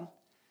love God?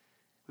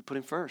 We put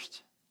him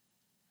first.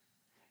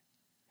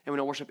 And we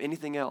don't worship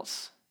anything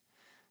else.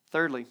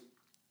 Thirdly,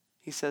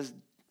 he says,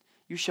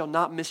 you shall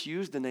not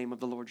misuse the name of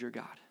the Lord your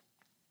God.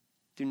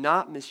 Do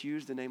not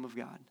misuse the name of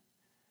God.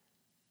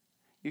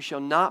 You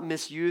shall not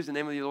misuse the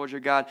name of the Lord your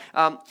God.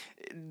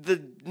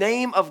 The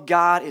name of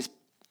God is,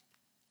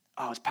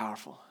 it's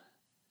powerful.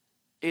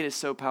 It is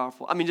so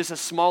powerful. Just a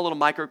small little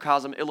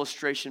microcosm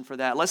illustration for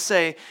that. Let's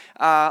say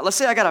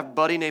I got a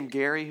buddy named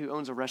Gary who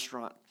owns a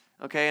restaurant.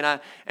 Okay,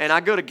 and I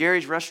go to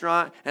Gary's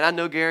restaurant, and I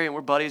know Gary, and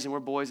we're buddies, and we're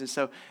boys, and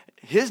so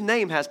his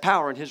name has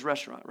power in his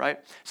restaurant, right?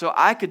 So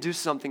I could do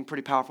something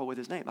pretty powerful with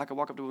his name. I could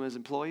walk up to one of his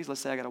employees.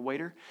 Let's say I got a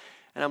waiter,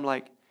 and I'm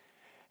like,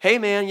 hey,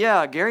 man,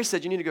 yeah, Gary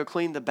said you need to go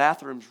clean the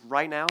bathrooms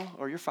right now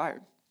or you're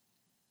fired.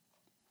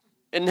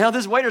 And now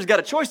this waiter's got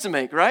a choice to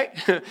make, right?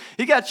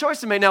 He got a choice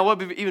to make. Now, what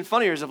would be even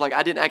funnier is if,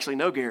 I didn't actually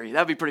know Gary.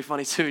 That would be pretty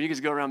funny, too. You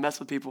just go around and mess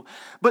with people.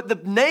 But the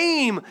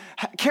name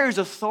carries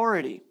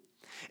authority.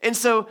 And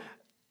so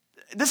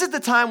this is the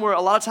time where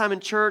a lot of time in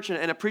church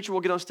and a preacher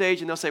will get on stage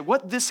and they'll say,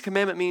 what this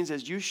commandment means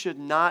is you should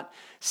not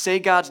say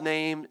God's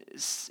name.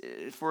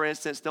 For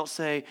instance, don't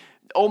say,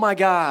 oh, my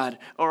God,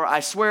 or I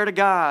swear to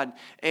God.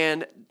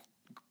 And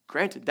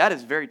granted, that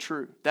is very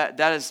true. That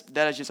is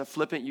just a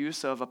flippant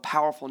use of a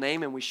powerful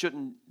name, and we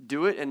shouldn't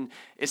do it. And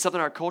it's something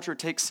our culture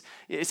takes.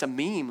 It's a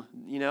meme,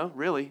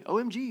 really.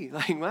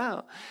 OMG,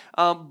 wow.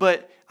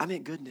 But I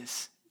meant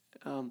goodness.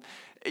 And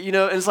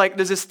it's like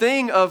there's this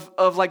thing of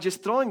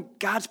just throwing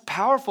God's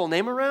powerful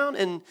name around,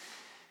 and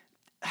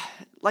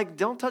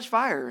don't touch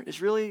fire.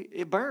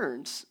 It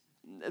burns.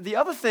 The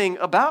other thing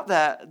about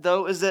that,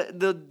 though, is that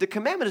the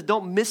commandment is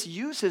don't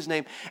misuse his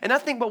name. And I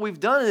think what we've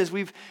done is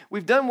we've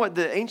done what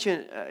the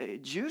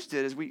ancient Jews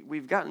did, is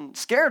we've gotten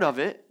scared of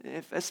it,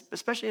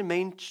 especially in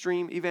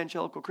mainstream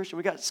evangelical Christian.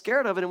 We got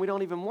scared of it, and we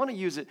don't even want to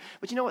use it.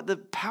 But you know what? The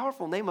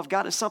powerful name of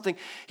God is something.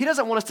 He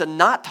doesn't want us to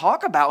not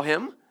talk about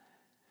him.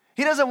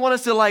 He doesn't want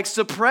us to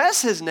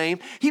suppress his name.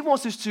 He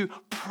wants us to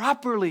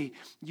properly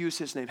use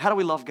his name. How do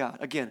we love God?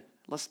 Again,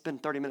 let's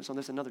spend 30 minutes on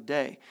this another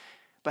day.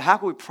 But how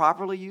can we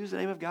properly use the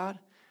name of God?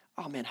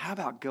 Oh man, how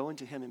about going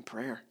to him in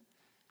prayer?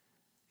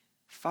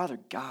 Father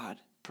God,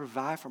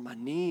 provide for my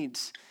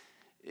needs.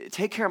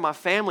 Take care of my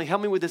family.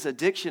 Help me with this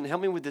addiction.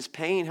 Help me with this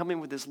pain. Help me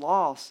with this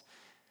loss.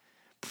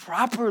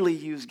 Properly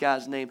use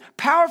God's name.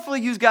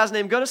 Powerfully use God's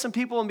name. Go to some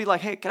people and be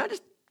like, hey,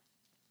 it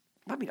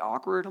might be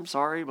awkward, I'm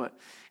sorry, but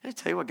can I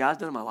tell you what God's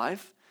done in my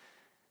life?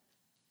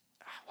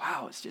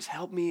 Wow, it's just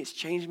helped me. It's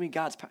changed me.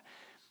 Don't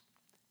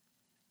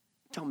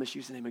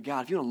misuse the name of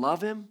God. If you want to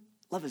love him,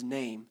 Love his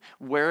name.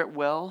 Wear it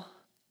well.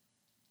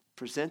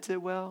 Present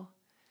it well.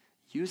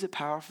 Use it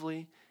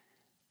powerfully.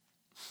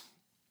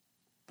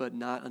 But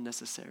not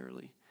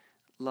unnecessarily.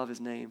 Love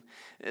his name.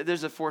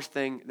 There's a fourth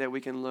thing that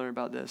we can learn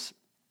about this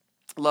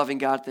loving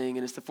God thing,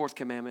 and it's the fourth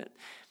commandment.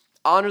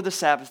 Honor the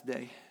Sabbath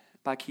day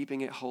by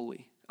keeping it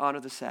holy. Honor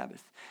the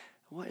Sabbath.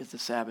 What is the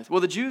Sabbath? Well,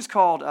 the Jews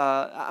called,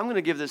 I'm going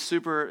to give this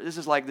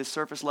is like this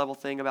surface level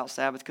thing about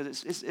Sabbath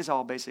because it's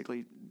all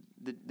basically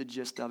the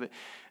gist of it.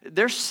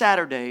 Their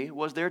Saturday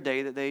was their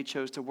day that they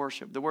chose to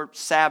worship. The word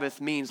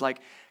Sabbath means like,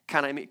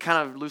 kind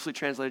of loosely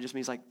translated, just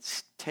means like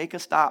take a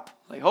stop.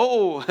 Like,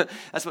 oh,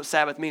 that's what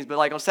Sabbath means. But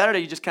like on Saturday,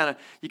 you kind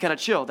of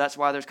chill. That's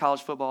why there's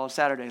college football on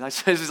Saturday. Like,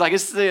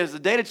 it's the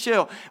day to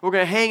chill. We're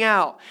going to hang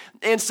out.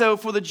 And so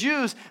for the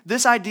Jews,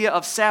 this idea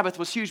of Sabbath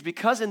was huge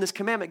because in this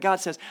commandment, God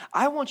says,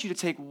 I want you to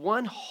take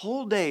one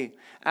whole day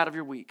out of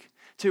your week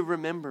to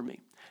remember me,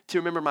 to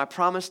remember my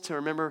promise, to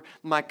remember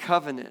my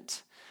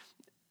covenant.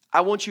 I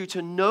want you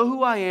to know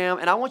who I am,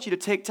 and I want you to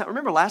take time.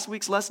 Remember last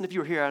week's lesson, if you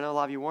were here, I know a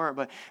lot of you weren't,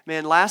 but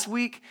man, last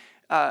week,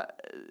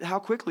 how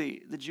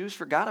quickly the Jews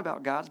forgot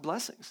about God's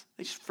blessings.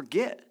 They just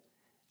forget.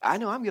 I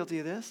know I'm guilty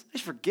of this. They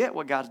just forget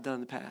what God's done in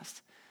the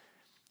past.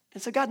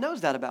 And so God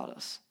knows that about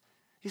us.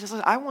 He says,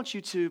 I want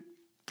you to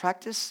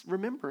practice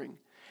remembering.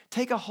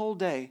 Take a whole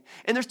day.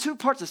 And there's two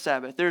parts of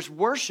Sabbath. There's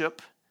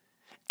worship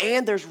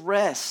and there's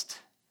rest.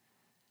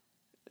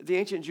 The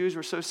ancient Jews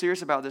were so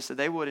serious about this that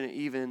they wouldn't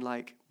even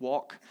like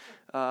walk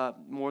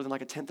more than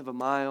like a tenth of a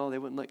mile. They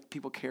wouldn't let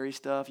people carry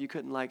stuff. You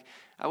couldn't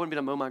I wouldn't be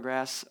able to mow my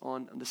grass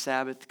on the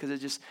Sabbath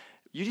because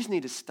you just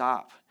need to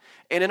stop.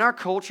 And in our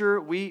culture,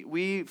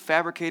 we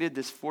fabricated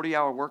this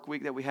 40-hour work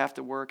week that we have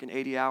to work in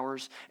 80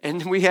 hours.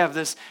 And we have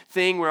this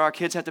thing where our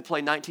kids have to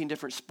play 19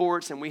 different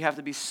sports and we have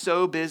to be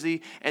so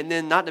busy. And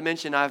then not to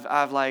mention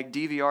I've like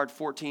DVR'd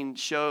 14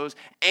 shows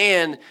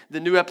and the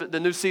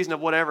new season of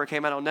whatever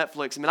came out on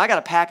Netflix. I mean, I got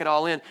to pack it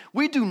all in.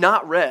 We do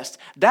not rest.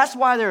 That's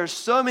why there are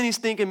so many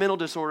stinking mental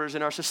disorders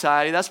in our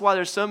society. That's why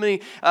there's so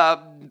many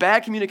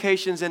bad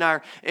communications in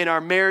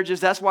our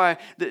marriages. That's why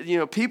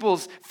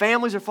people's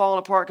families are falling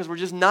apart because we're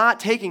just not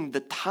taking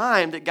the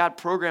time that God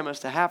programmed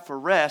us to have for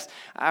rest.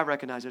 I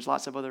recognize there's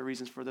lots of other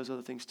reasons for those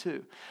other things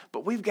too.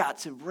 But we've got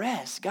to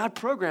rest. God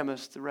programmed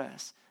us to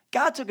rest.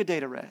 God took a day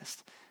to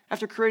rest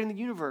after creating the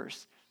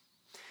universe.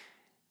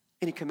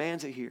 And he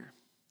commands it here.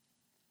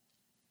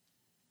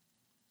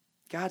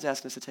 God's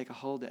asking us to take a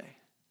whole day.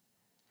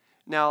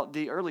 Now,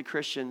 the early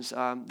Christians,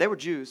 they were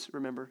Jews,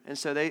 remember, and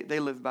so they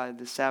lived by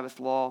the Sabbath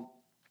law.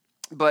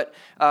 But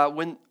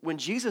when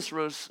Jesus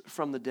rose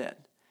from the dead,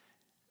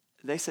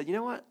 they said, you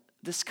know what?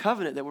 This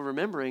covenant that we're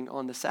remembering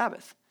on the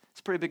Sabbath, it's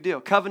a pretty big deal.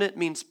 Covenant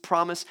means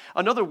promise.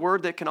 Another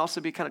word that can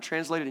also be kind of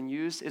translated and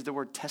used is the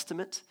word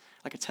testament,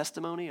 like a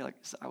testimony, like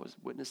I was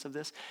witness of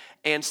this.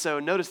 And so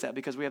notice that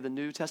because we have the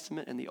New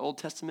Testament and the Old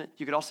Testament.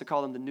 You could also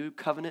call them the New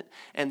Covenant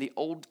and the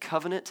Old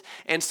Covenant.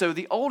 And so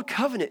the Old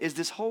Covenant is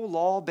this whole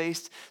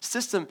law-based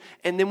system.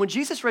 And then when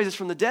Jesus raises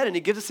from the dead and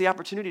he gives us the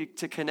opportunity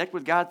to connect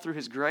with God through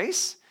his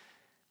grace,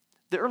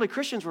 the early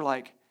Christians were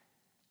like,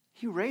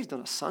 he raised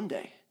on a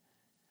Sunday.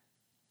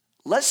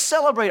 Let's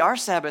celebrate our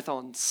Sabbath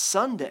on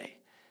Sunday.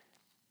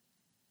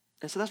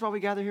 And so that's why we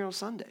gather here on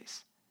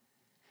Sundays.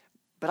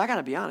 But I got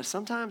to be honest,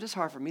 sometimes it's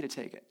hard for me to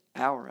take an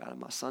hour out of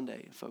my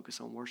Sunday and focus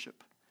on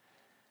worship.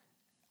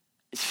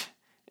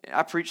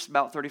 I preach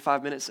about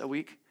 35 minutes a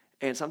week,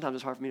 and sometimes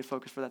it's hard for me to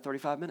focus for that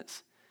 35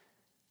 minutes.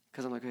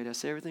 Because I'm like, okay, did I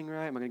say everything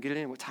right? Am I going to get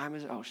it in? What time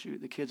is it? Oh, shoot,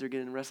 the kids are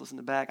getting restless in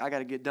the back. I got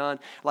to get done.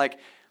 Like,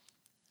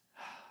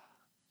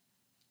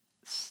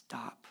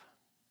 stop.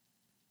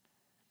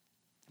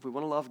 If we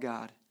want to love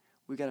God,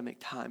 we got to make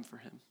time for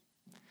him.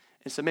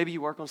 And so maybe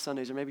you work on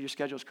Sundays or maybe your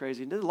schedule's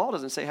crazy. The law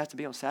doesn't say it has to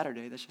be on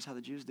Saturday. That's just how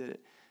the Jews did it.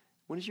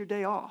 When is your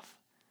day off?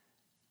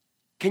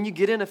 Can you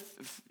get in a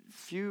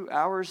few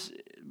hours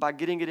by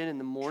getting it in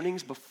the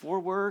mornings before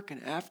work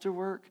and after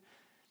work?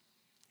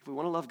 If we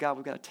want to love God,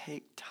 we've got to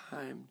take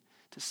time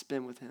to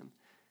spend with him.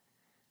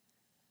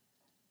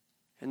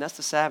 And that's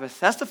the Sabbath.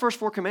 That's the first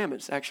 4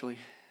 commandments, actually.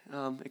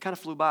 It kind of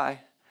flew by,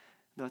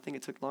 though I think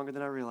it took longer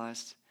than I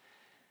realized.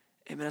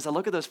 And as I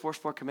look at those first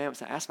 4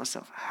 commandments, I ask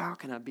myself, how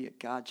can I be a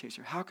God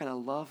chaser? How can I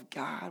love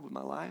God with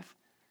my life?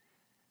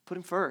 Put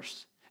him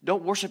first.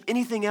 Don't worship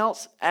anything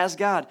else as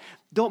God.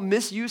 Don't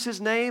misuse his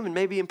name, and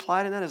maybe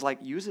implied in that is like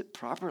use it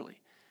properly.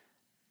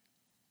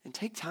 And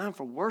take time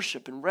for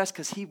worship and rest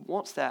because he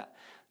wants that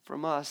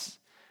from us.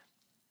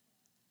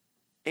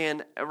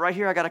 And right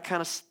here, I got to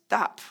kind of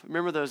stop.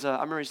 Remember those, I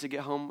remember I used to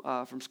get home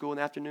from school in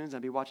the afternoons.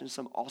 I'd be watching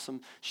some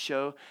awesome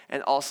show,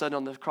 and all of a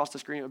sudden across the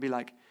screen, it would be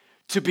like,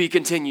 to be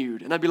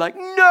continued. And I'd be like,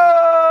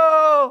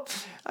 no!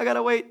 I got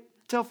to wait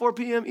till 4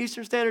 p.m.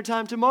 Eastern Standard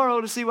Time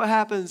tomorrow to see what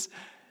happens.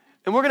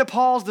 And we're going to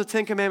pause the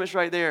 10 commandments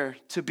right there,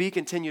 to be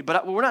continued.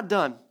 But we're not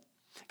done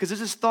because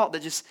there's this thought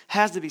that just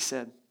has to be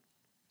said.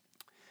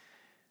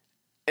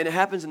 And it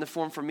happens in the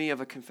form for me of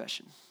a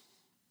confession.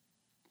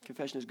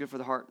 Confession is good for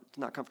the heart. It's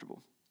not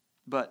comfortable.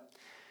 But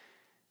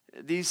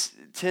these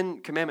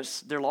 10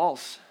 commandments, they're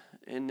laws.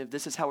 And if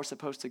this is how we're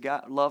supposed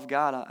to love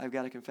God, I've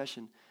got a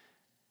confession.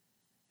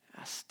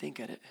 I stink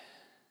at it.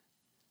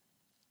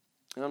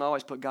 I don't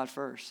always put God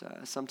first.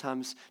 I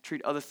sometimes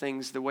treat other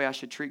things the way I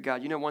should treat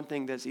God. You know, one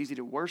thing that's easy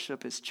to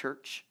worship is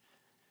church.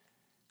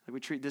 Like we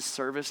treat this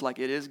service like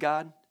it is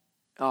God.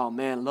 Oh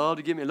man, love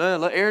to give me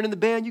love. Aaron and the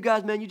band, you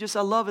guys, man,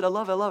 I love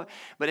it.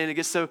 But then it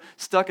gets so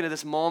stuck into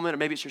this moment, or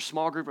maybe it's your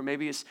small group, or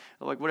maybe it's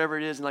like whatever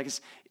it is,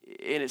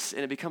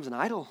 and it becomes an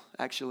idol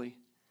actually.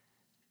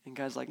 And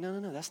God's like,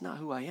 no, that's not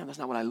who I am. That's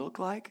not what I look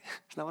like.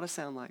 It's not what I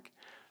sound like.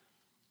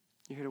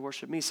 You're here to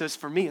worship me. So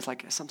for me, it's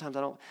like sometimes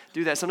I don't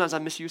do that. Sometimes I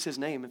misuse his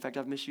name. In fact,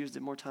 I've misused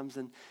it more times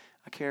than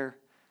I care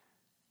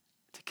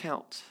to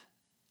count.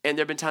 And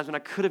there have been times when I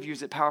could have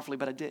used it powerfully,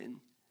 but I didn't.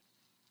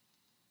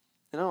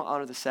 And I don't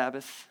honor the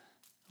Sabbath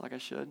like I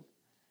should.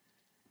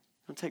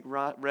 I don't take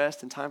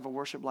rest and time for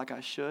worship like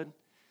I should.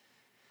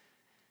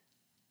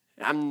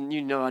 I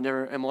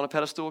never am on a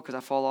pedestal because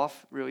I fall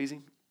off real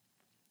easy.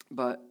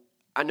 But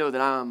I know that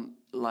I'm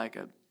like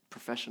a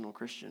professional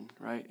Christian,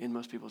 right, in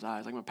most people's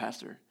eyes. Like I'm a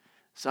pastor.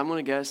 So I'm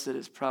going to guess that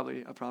it's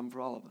probably a problem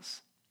for all of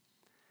us.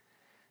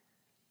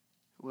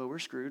 Well, we're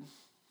screwed.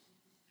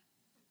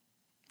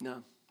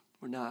 No,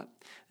 we're not.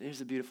 Here's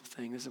the beautiful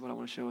thing. This is what I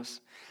want to show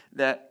us.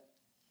 That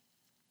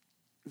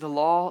the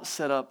law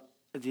set up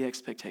the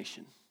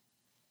expectation.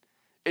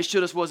 It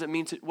showed us what it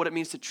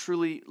means to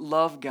truly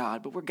love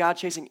God. But we're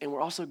God-chasing, and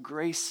we're also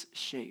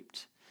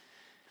grace-shaped.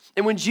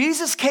 And when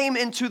Jesus came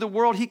into the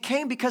world, he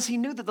came because he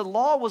knew that the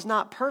law was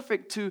not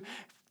perfect to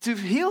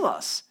heal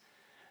us.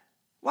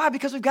 Why?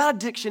 Because we've got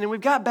addiction, and we've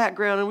got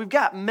background, and we've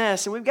got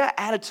mess, and we've got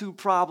attitude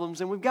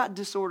problems, and we've got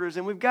disorders,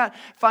 and we've got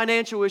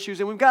financial issues,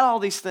 and we've got all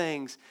these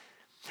things.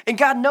 And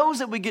God knows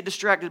that we get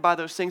distracted by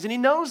those things, and he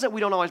knows that we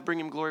don't always bring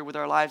him glory with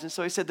our lives. And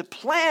so he said, the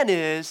plan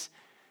is,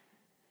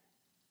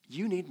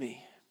 you need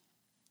me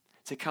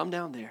to come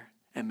down there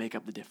and make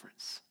up the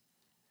difference.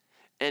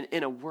 And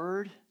in a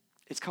word,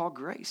 it's called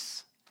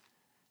grace.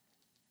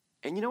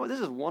 And you know what? This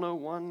is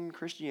 101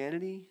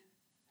 Christianity,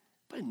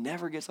 but it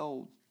never gets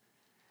old.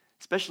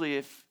 Especially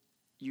if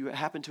you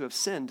happen to have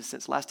sinned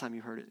since last time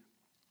you heard it.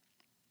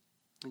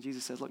 And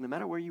Jesus says, look, no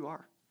matter where you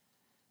are,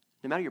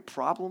 no matter your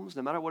problems,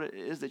 no matter what it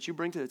is that you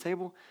bring to the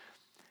table,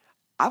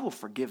 I will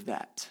forgive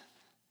that.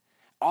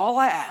 All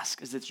I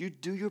ask is that you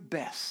do your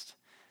best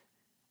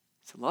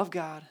to love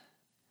God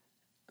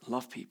and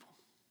love people.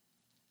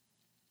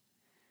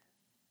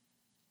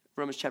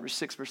 Romans chapter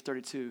 6, verse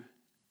 32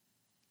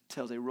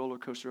 tells a roller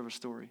coaster of a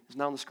story. It's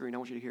not on the screen. I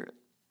want you to hear it.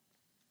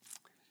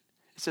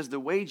 It says, the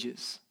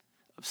wages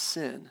of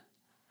sin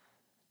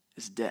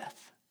is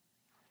death.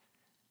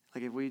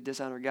 Like if we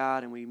dishonor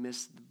God and we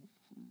miss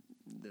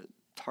the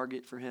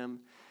target for him,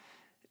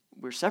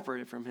 we're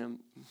separated from him.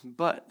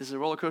 But this is a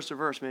roller coaster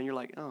verse, man. You're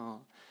like, oh.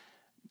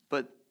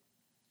 But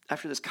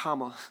after this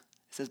comma,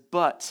 it says,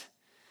 but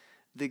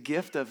the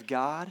gift of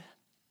God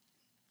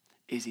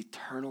is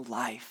eternal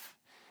life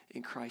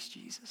in Christ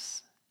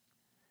Jesus.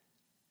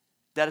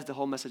 That is the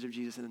whole message of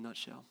Jesus in a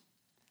nutshell.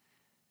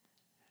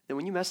 That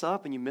when you mess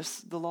up and you miss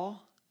the law,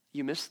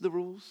 you miss the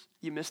rules,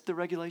 you miss the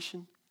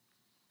regulation,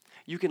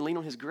 you can lean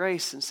on his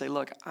grace and say,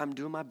 look, I'm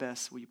doing my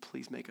best. Will you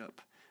please make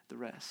up the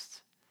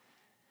rest?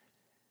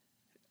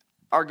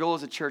 Our goal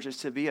as a church is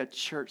to be a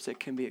church that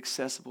can be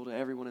accessible to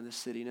everyone in the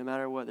city, no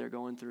matter what they're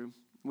going through.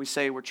 We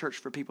say we're church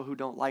for people who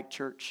don't like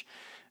church.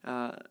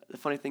 The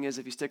funny thing is,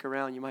 if you stick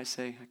around, you might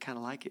say, I kind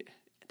of like it.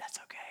 And that's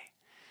okay.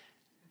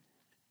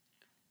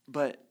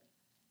 But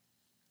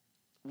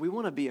we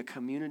want to be a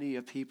community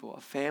of people,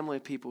 a family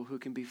of people who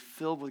can be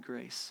filled with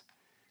grace.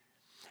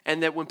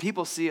 And that when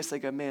people see us, they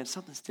go, man,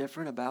 something's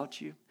different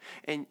about you.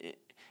 And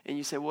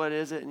you say, what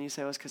is it? And you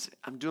say, well, it's because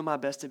I'm doing my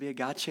best to be a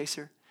God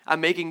chaser. I'm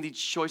making these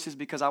choices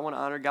because I want to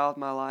honor God with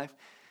my life.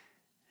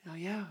 Oh,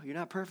 yeah, you're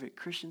not perfect.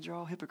 Christians are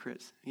all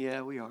hypocrites.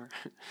 Yeah, we are.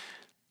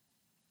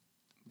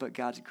 But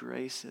God's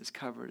grace has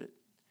covered it.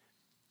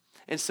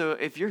 And so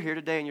if you're here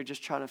today and you're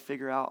just trying to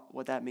figure out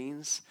what that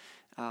means,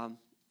 I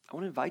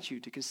want to invite you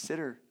to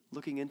consider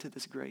looking into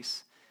this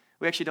grace.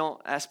 We actually don't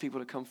ask people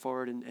to come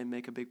forward and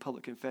make a big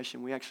public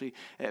confession. We actually,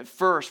 at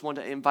first, want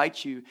to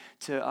invite you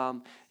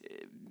to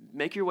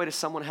make your way to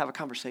someone and have a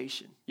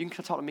conversation. You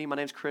can talk to me. My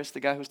name's Chris, the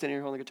guy who's standing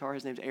here holding the guitar.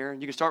 His name's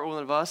Aaron. You can start with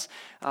one of us.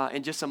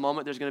 In just a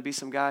moment, there's going to be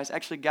some guys.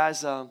 Actually,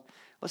 guys,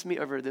 let's meet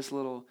over this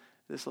little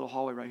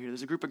hallway right here.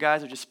 There's a group of guys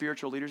that are just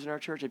spiritual leaders in our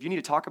church. If you need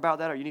to talk about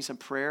that or you need some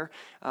prayer,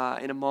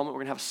 in a moment, we're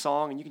going to have a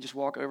song, and you can just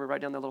walk over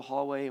right down that little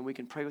hallway, and we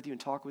can pray with you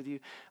and talk with you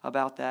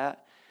about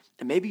that.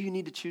 And maybe you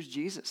need to choose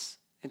Jesus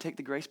and take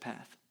the grace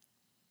path.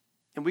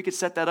 And we could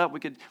set that up. We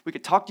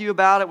could talk to you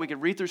about it. We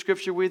could read through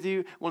Scripture with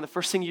you. One of the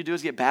first things you do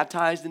is get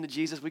baptized into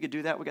Jesus. We could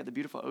do that. We got the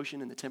beautiful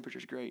ocean, and the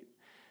temperature's great.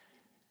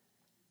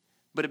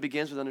 But it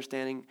begins with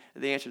understanding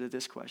the answer to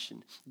this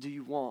question. Do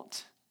you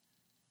want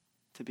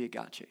to be a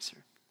God chaser?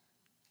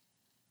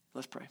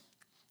 Let's pray.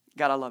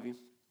 God, I love you.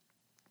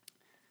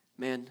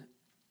 Man,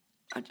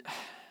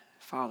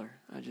 Father,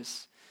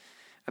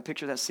 I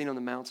picture that scene on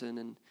the mountain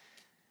and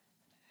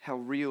how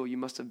real you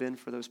must have been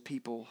for those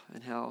people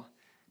and how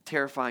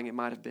terrifying it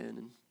might have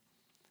been.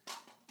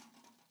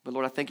 But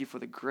Lord, I thank you for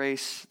the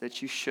grace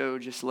that you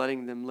showed just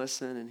letting them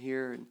listen and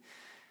hear. And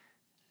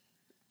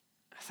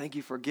Thank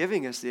you for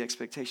giving us the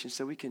expectation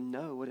so we can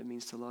know what it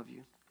means to love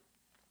you.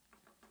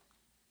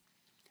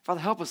 Father,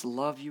 help us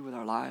love you with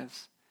our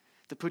lives,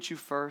 to put you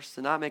first,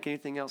 to not make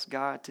anything else,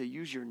 God, to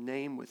use your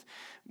name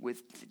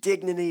with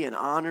dignity and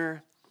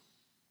honor,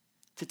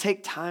 to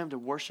take time to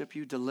worship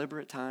you,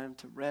 deliberate time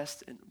to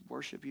rest and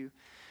worship you.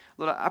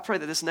 Lord, I pray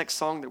that this next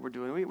song that we're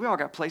doing, we all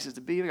got places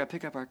to be. We got to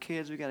pick up our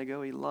kids. We got to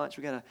go eat lunch.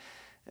 We got to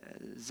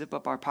zip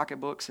up our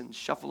pocketbooks and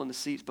shuffle in the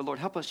seats. But Lord,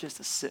 help us just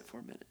to sit for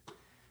a minute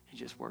and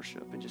just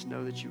worship and just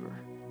know that you are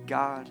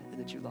God and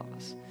that you love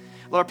us.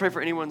 Lord, I pray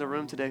for anyone in the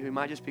room today who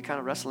might just be kind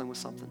of wrestling with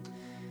something.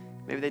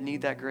 Maybe they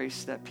need that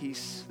grace, that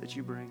peace that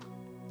you bring.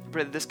 I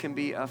pray that this can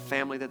be a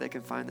family that they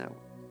can find that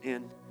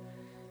in.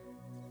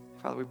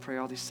 Father, we pray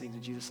all these things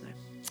in Jesus' name.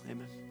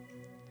 Amen.